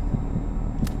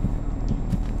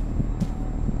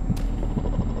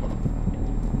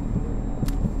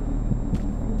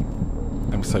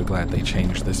 I'm so glad they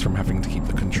changed this from having to keep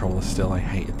the controller still. I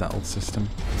hated that old system.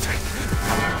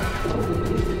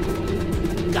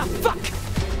 Ah, fuck!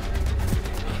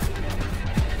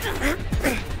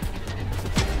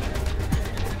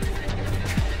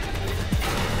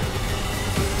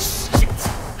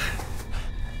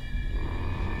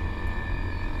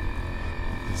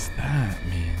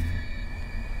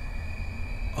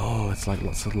 It's like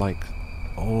lots of like,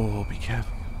 oh, be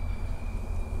careful.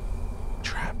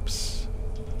 Traps.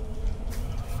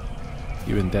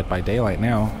 You're in Dead by Daylight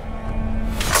now.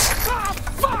 Ah,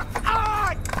 fuck!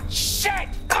 Ah, shit!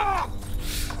 Ah!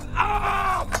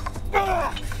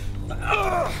 Ah!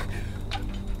 Ah!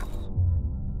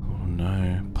 Oh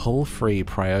no. Pull free,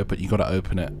 prio, but you gotta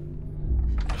open it.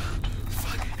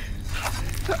 Fuck!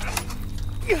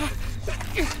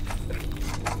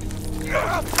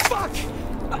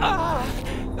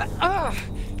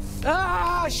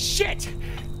 Shit!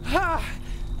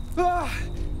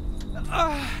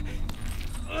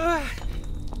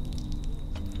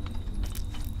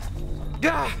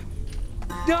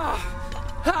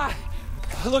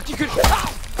 Look, you could.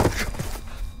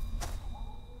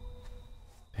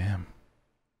 Damn.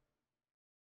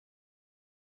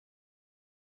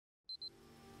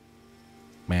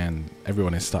 Man,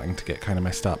 everyone is starting to get kind of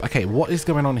messed up. Okay, what is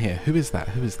going on here? Who is that?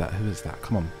 Who is that? Who is that?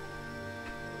 Come on.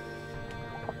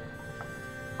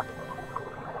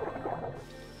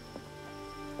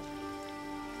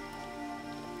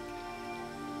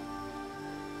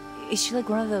 Is she like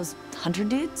one of those hunter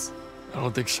dudes? I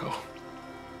don't think so.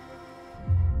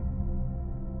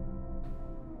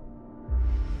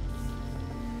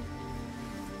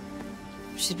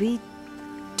 Should we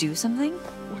do something?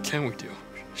 What can we do?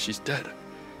 She's dead.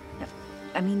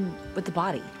 I mean, with the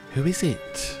body. Who is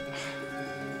it?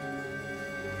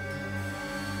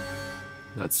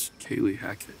 That's Kaylee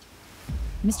Hackett.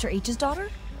 Mr. H's daughter?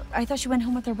 I thought she went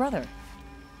home with her brother.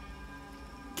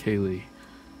 Kaylee.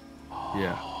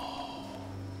 Yeah.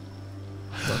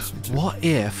 What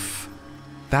if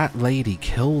that lady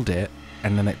killed it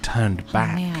and then it turned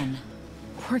back? Oh, man.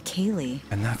 Poor Kaylee.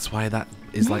 And that's why that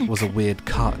is like was a weird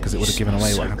cut, because it would have given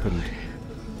away what happened.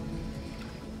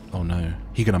 Oh no.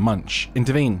 He gonna munch.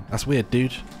 Intervene. That's weird,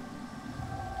 dude.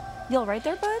 You all right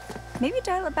there, bud? Maybe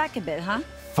dial it back a bit, huh?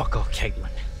 Fuck off, Caitlin.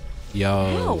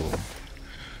 Yo. No.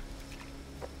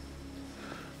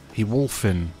 He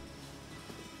wolfing.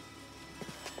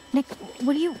 Nick,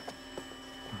 what are you...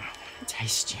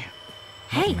 Taste you.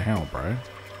 Hey! Now, bro.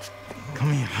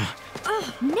 Come here.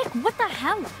 Ugh, Nick, what the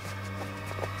hell?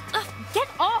 Ugh, get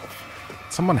off!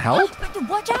 Someone help?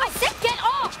 Watch out! I said get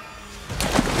off!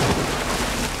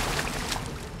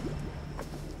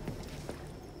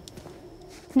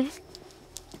 Nick?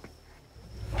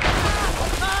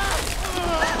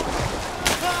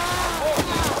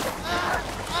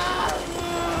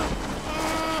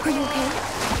 Are you okay?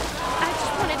 I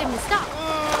just wanted him to stop.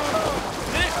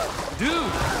 Nick!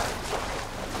 Dude!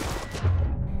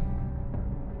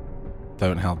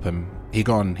 Don't help him. He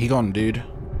gone, dude.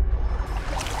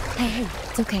 Hey,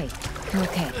 it's okay. You're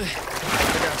okay.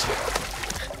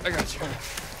 I got you.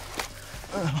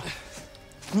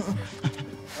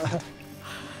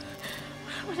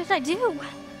 What did I do?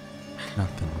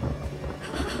 Nothing.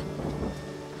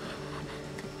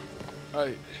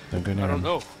 Don't go near I don't him.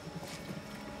 know.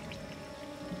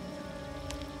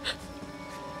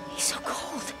 He's so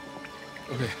cold.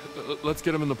 Okay, let's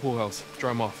get him in the pool house.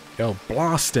 Dry him off. Yo,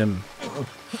 blast him.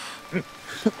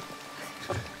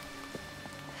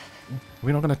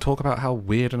 We're not going to talk about how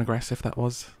weird and aggressive that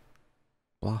was.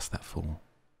 Blast that fool.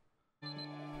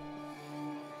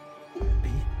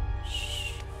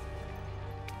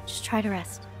 Just try to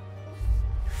rest.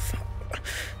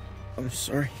 I'm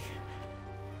sorry.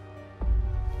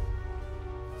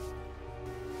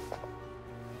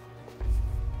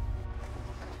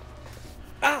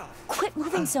 Quit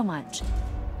moving so much.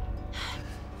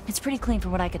 It's pretty clean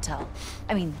from what I could tell.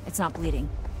 I mean, it's not bleeding.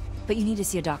 But you need to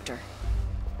see a doctor.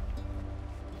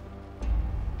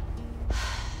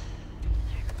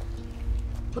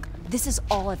 Look, this is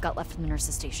all I've got left from the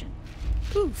nurse's station.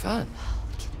 Ooh, fun.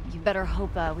 You better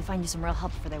hope we find you some real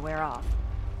help before they wear off.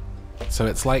 So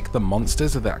it's like the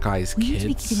monsters of that guy's We need to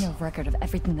be kids. keeping a record of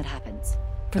everything that happens.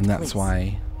 For And the that's police.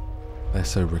 why they're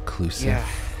so reclusive, Yeah.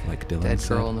 like Dylan Dead said.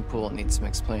 girl in the pool needs some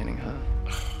explaining, huh?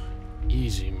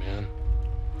 Easy, man.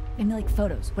 Maybe like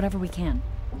photos, whatever we can.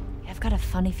 I've got a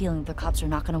funny feeling the cops are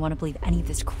not going to want to believe any of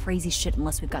this crazy shit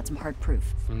unless we've got some hard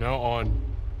proof. From now on,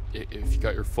 if you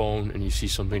got your phone and you see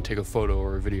something, take a photo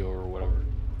or a video or whatever.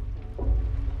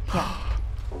 Yeah.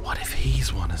 What if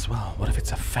he's one as well? What if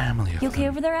it's a family of You okay them?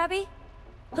 over there, Abby?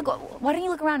 Look, why don't you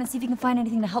look around and see if you can find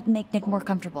anything to help make Nick more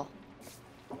comfortable?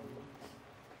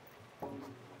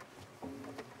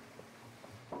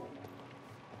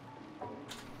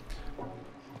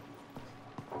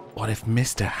 What if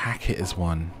Mr. Hackett is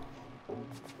one?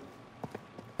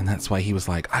 And that's why he was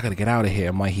like, I gotta get out of here,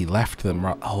 and why he left them.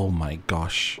 Oh my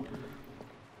gosh.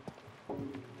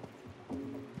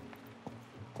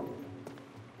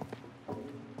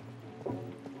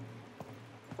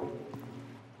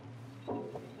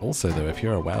 Also though, if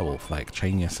you're a werewolf, like,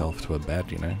 chain yourself to a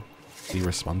bed, you know? Be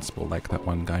responsible like that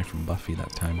one guy from Buffy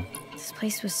that time. This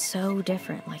place was so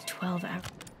different, like 12 hours.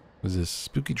 Was a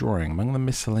spooky drawing. Among the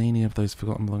miscellany of those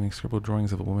forgotten belongings, scribbled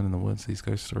drawings of a woman in the woods, these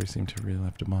ghost stories seem to have really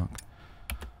left a mark.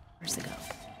 Years ago.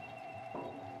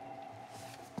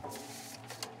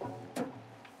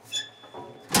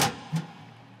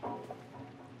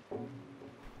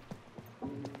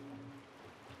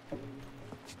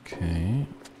 Okay.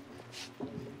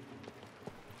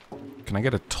 Can I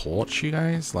get a torch, you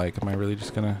guys? Like, am I really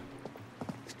just gonna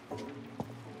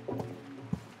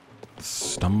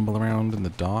stumble around in the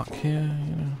dark here,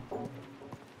 you know?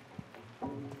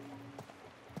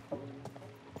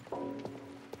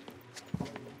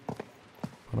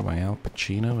 What am I, Al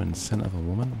Pacino in Scent of a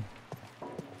Woman?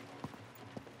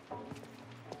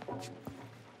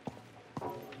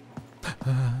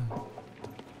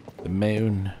 The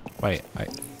moon. Wait, I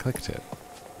clicked it.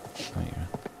 Oh, yeah.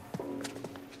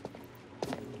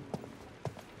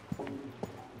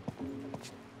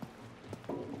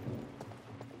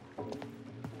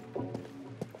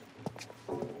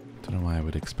 Don't know why I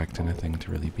would expect anything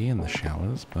to really be in the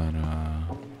showers, but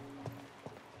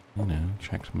you know,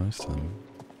 checked most of them.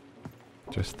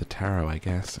 Just the tarot, I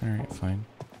guess. Alright, fine.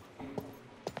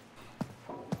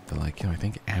 They're like, yo, I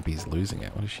think Abby's losing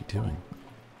it. What is she doing?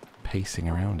 Pacing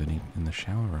around in the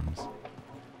shower rooms.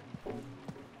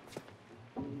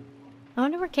 I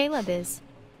wonder where Caleb is.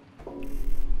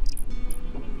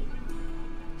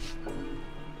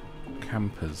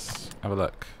 Campers. Have a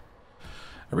look.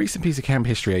 A recent piece of camp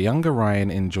history. A younger Ryan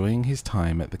enjoying his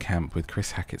time at the camp with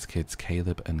Chris Hackett's kids,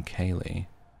 Caleb and Kaylee.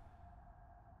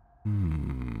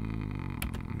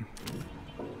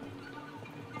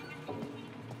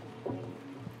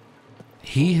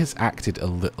 He has acted a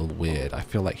little weird. I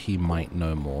feel like he might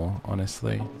know more,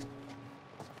 honestly.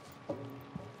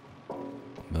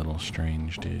 Little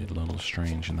strange, dude. Little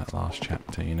strange in that last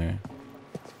chapter, you know?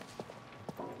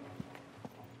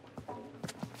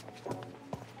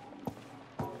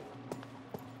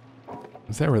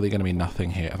 Is there really going to be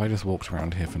nothing here? Have I just walked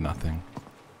around here for nothing?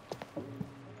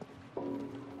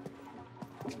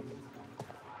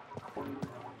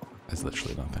 There's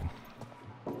literally nothing.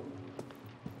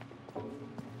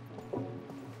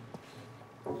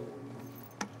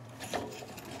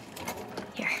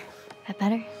 Here, that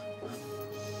better?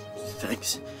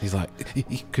 Thanks. He's like,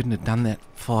 you couldn't have done that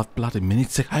 5 bloody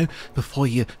minutes ago before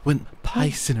you went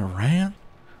pacing around?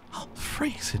 Oh,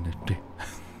 freezing to do.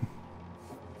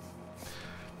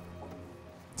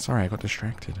 Sorry, I got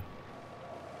distracted.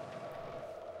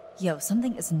 Yo,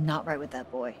 something is not right with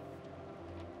that boy.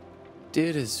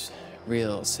 Dude is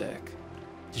real sick.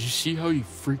 Did you see how he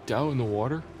freaked out in the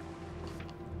water?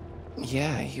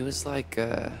 Yeah, he was like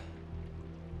a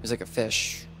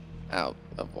fish out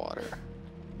of water.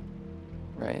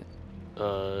 Right?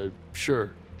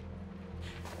 Sure.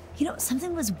 You know,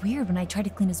 something was weird when I tried to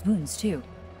clean his wounds, too,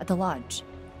 at the lodge.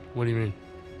 What do you mean?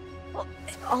 Well,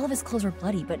 all of his clothes were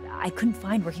bloody, but I couldn't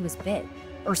find where he was bit,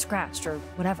 or scratched, or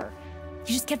whatever.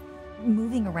 He just kept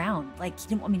moving around, like he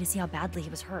didn't want me to see how badly he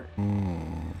was hurt.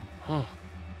 Huh.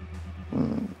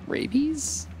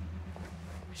 Rabies?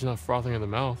 He's not frothing at the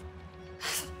mouth.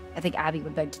 I think Abby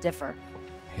would beg to differ.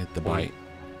 Hit the bite.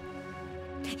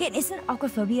 Yeah, and isn't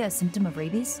aquaphobia a symptom of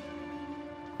rabies?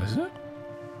 Is it?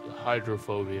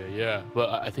 Hydrophobia, yeah.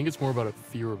 But I think it's more about a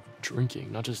fear of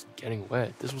drinking, not just getting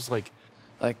wet. This was like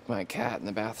my cat in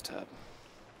the bathtub.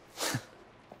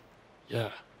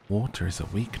 Yeah. Water is a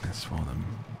weakness for them.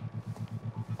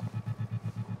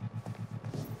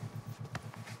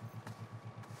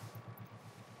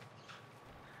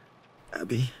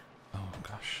 Abby? Oh,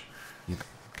 gosh.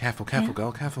 Careful, careful,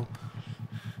 girl, careful.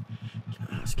 Can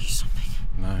I ask you something?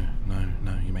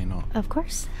 No, you may not. Of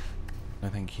course. No,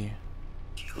 thank you.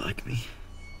 Do you like me?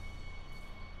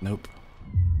 Nope.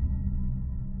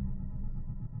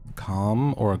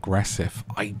 Calm or aggressive?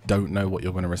 I don't know what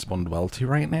you're going to respond well to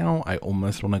right now. I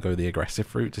almost want to go the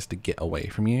aggressive route just to get away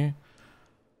from you.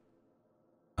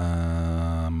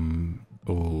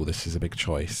 Oh, this is a big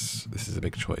choice. This is a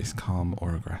big choice. Calm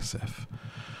or aggressive?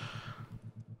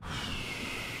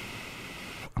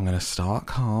 I'm going to start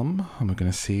calm, and we're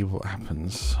going to see what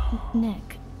happens.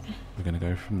 Nick. We're going to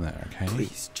go from there, okay?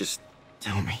 Please, just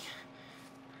tell me.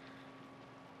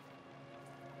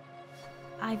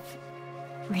 I've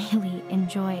really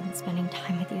enjoyed spending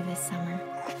time with you this summer.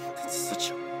 That's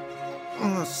such a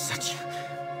Oh, such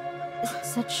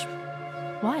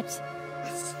what?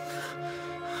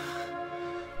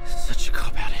 Such a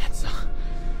cop-out answer.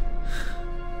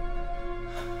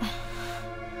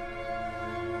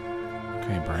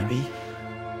 Okay, Brian. Abby,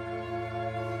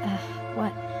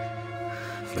 What?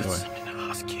 I've got something to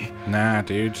ask you. Nah,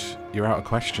 dude. You're out of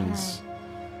questions.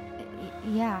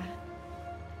 Yeah.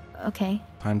 Okay.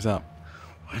 Time's up.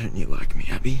 Why don't you like me,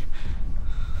 Abby?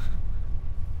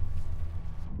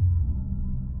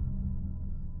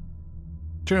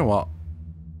 Do you know what?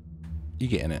 You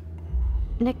get in it.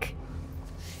 Nick,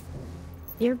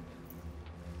 you're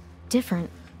different.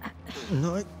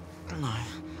 No.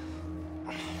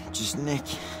 Just Nick.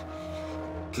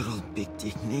 Good old big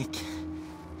dick Nick.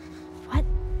 What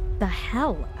the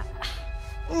hell?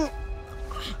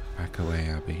 Back away,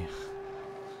 Abby.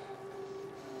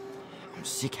 I'm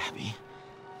sick, Abby.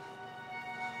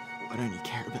 Why don't you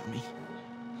care about me?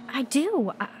 I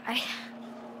do.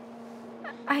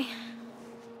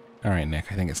 Alright,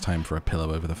 Nick, I think it's time for a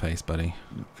pillow over the face, buddy.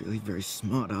 You're not really very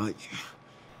smart, are you?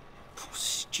 Poor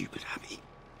stupid Abby.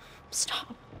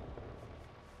 Stop.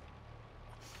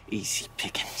 Easy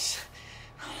pickings.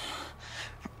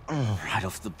 Right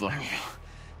off the bone.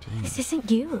 This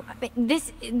isn't you. I mean,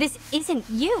 this isn't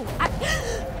you.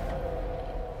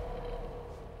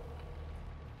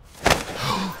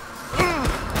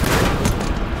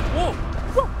 Whoa!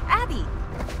 Whoa, Abby!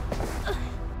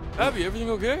 Abby, everything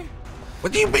okay?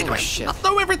 What do you mean? Oh, shit.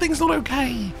 No, everything's not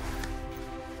okay.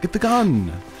 Get the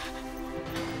gun.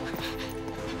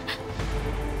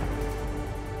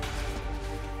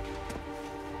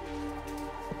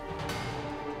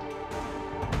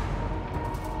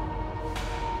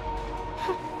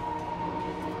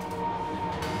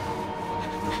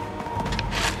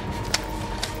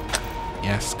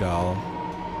 Yes, girl.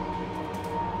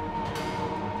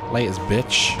 Latest,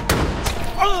 bitch.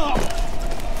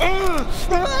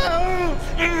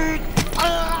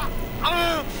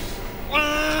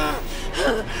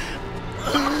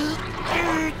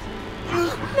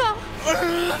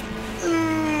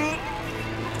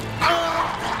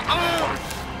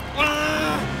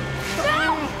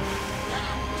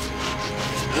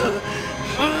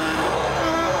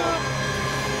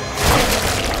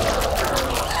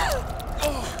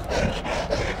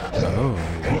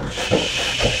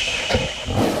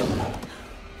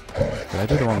 Did I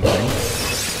do the wrong thing?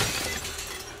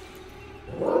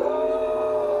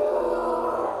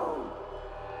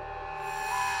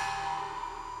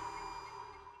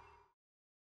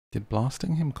 Did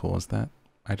blasting him cause that?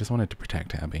 I just wanted to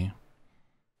protect Abby.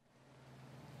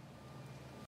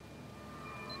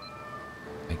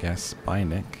 I guess. Bye,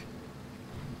 Nick.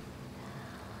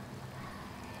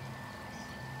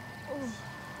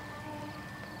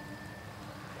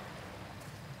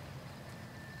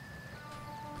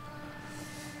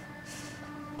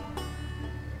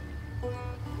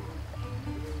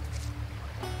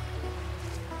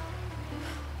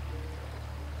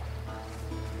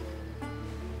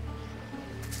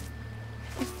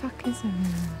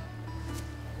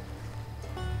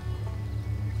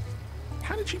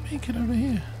 How did you make it over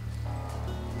here?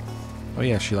 Oh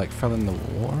yeah, she like fell in the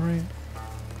water, right?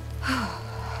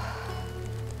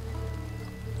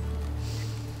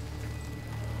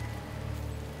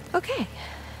 Okay.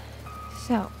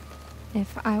 So,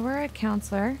 if I were a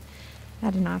counselor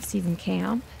at an off-season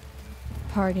camp,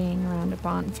 partying around a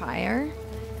bonfire,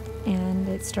 and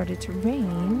it started to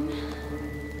rain,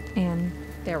 and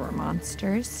there were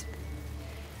monsters,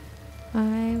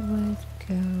 I would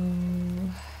go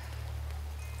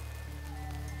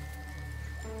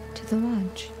to the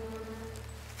lodge.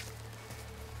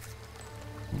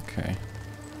 Okay.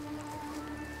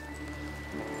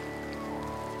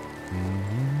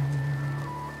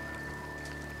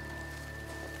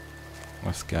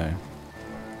 Let's go.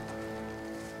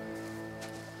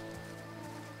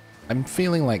 I'm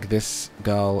feeling like this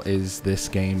girl is this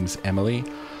game's Emily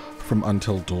from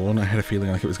Until Dawn. I had a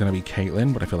feeling like it was going to be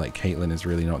Caitlin, but I feel like Caitlin is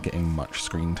really not getting much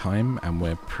screen time, and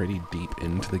we're pretty deep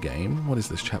into the game. What is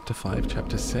this, chapter 5,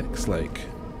 chapter 6? Like,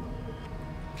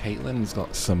 Caitlin's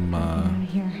got some, I'm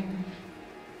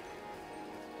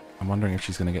wondering if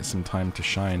she's going to get some time to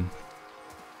shine.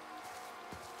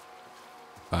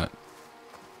 But,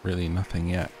 really nothing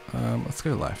yet. Let's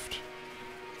go left.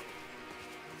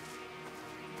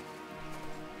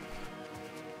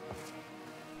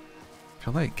 I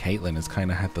feel like Caitlin has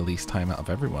kind of had the least time out of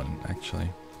everyone, actually.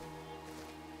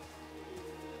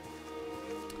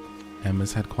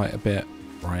 Emma's had quite a bit.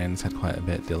 Ryan's had quite a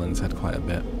bit. Dylan's had quite a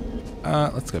bit.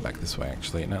 Let's go back this way,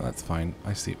 actually. No, that's fine.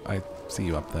 I see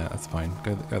you up there. That's fine.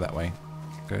 Go that way.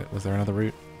 Was there another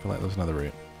route? I feel like there was another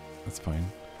route. That's fine.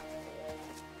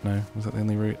 No? Was that the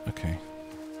only route? Okay.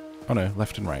 Oh no,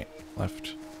 left and right.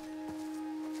 Left.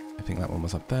 I think that one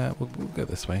was up there. We'll go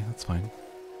this way. That's fine.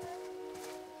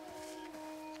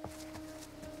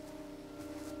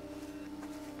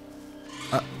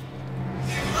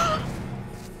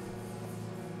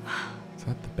 Is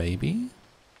that the baby?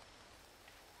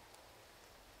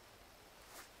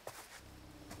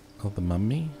 Oh, the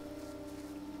mummy?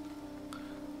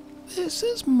 This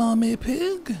is Mummy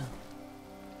Pig.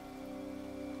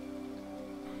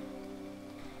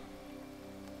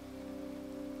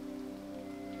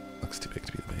 Looks too big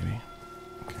to be the baby.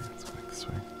 Okay, let's go back this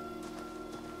way.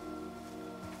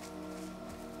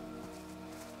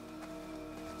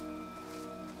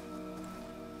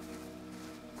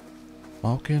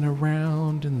 Walking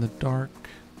around in the dark.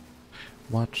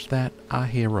 Watch that, I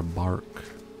hear a bark.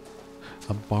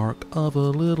 A bark of a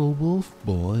little wolf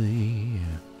boy.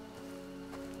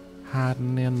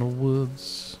 Hiding in the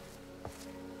woods.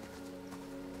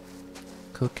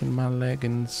 Cooking my leg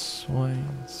in soy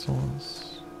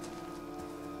sauce.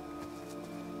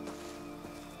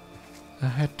 I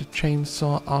had to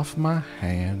chainsaw off my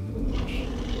hand.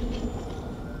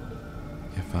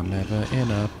 If I'm ever in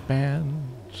a band,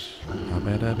 I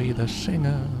better be the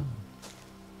singer.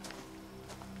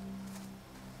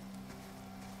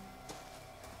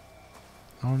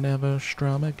 I'll never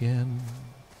strum again.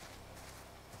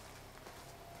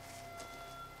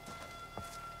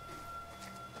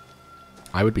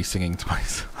 I would be singing to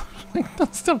myself. Like,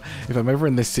 that's not, if I'm ever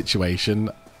in this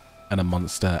situation and a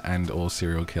monster and or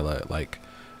serial killer like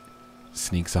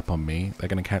sneaks up on me, they're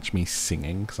gonna catch me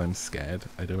singing because I'm scared.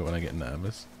 I do it when I get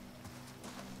nervous.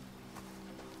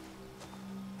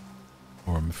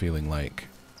 Or I'm feeling like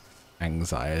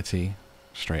anxiety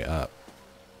straight up.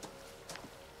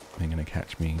 They're gonna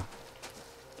catch me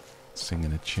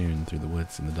singing a tune through the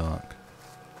woods in the dark.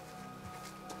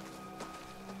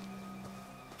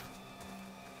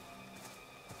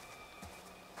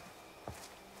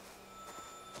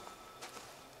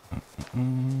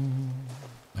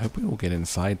 I hope we will get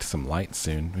inside to some light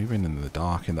soon. We've been in the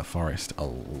dark in the forest a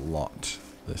lot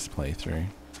this playthrough.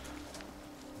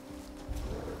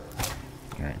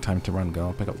 Alright, time to run,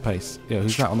 girl. Pick up the pace. Yo,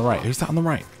 who's that on the right? Who's that on the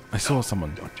right? I saw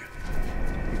someone. Don't you?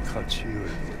 He cuts you,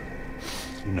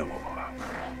 you know.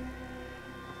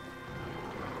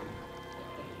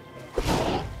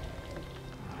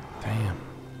 Damn,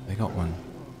 they got one.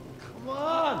 Come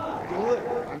on, do it.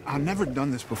 I've never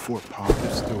done this before, Pop.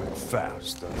 Just do it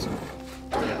fast, that's it.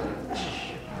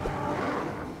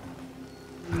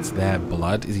 It's their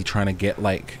blood. Is he trying to get,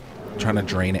 like, trying to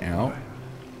drain it out?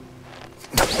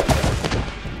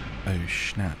 Oh,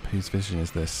 snap. Whose vision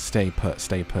is this? Stay put,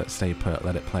 stay put, stay put.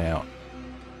 Let it play out.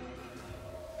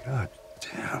 God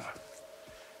damn.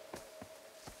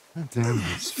 God damn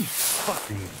these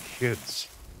fucking kids.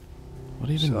 What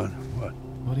even? Son, what?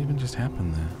 What even just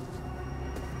happened there?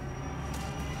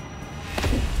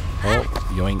 Oh,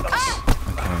 yoinks.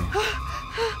 Okay.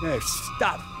 Hey,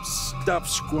 stop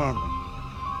squirming.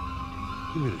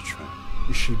 Give me the tray.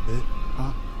 Is she bit,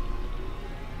 huh?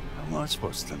 How am I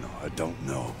supposed to know? I don't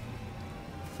know.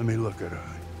 Let me look at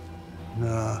her.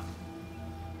 Nah.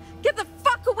 Get the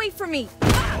fuck away from me!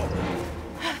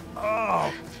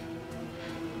 Oh!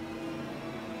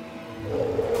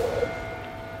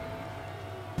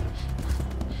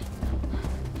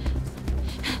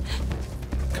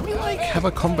 Can we, like, have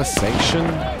a conversation?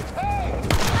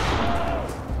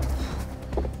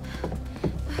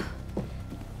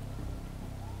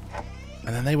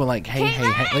 And then they were like, hey,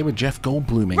 hey, hey. They were Jeff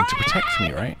Goldbluming to protect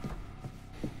me, right?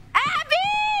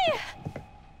 Abby!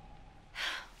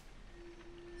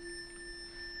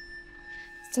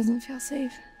 This doesn't feel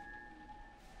safe.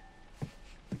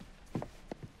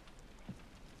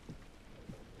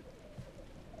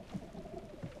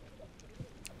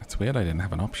 It's weird I didn't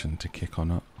have an option to kick or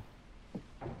not.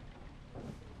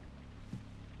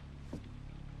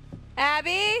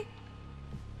 Abby?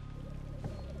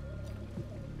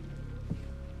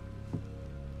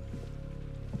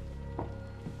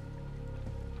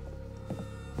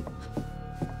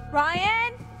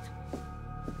 Ryan?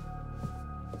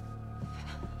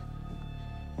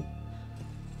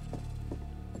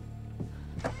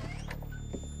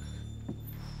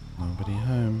 Nobody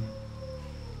home.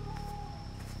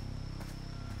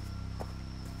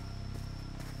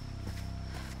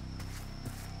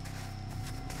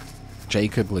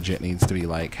 Jacob legit needs to be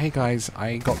like, hey guys,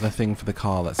 I got the thing for the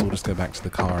car. Let's all just go back to the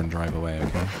car and drive away,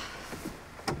 okay?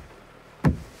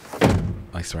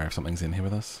 I swear if something's in here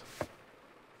with us.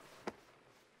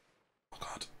 Oh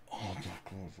god. Oh my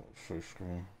god, that's so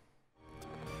scary.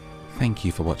 Thank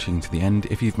you for watching to the end.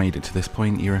 If you've made it to this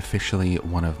point, you're officially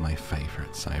one of my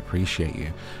favourites. I appreciate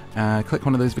you. Click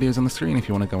one of those videos on the screen if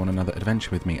you want to go on another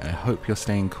adventure with me. I hope you're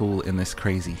staying cool in this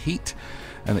crazy heat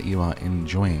and that you are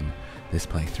enjoying this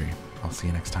playthrough. I'll see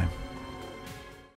you next time.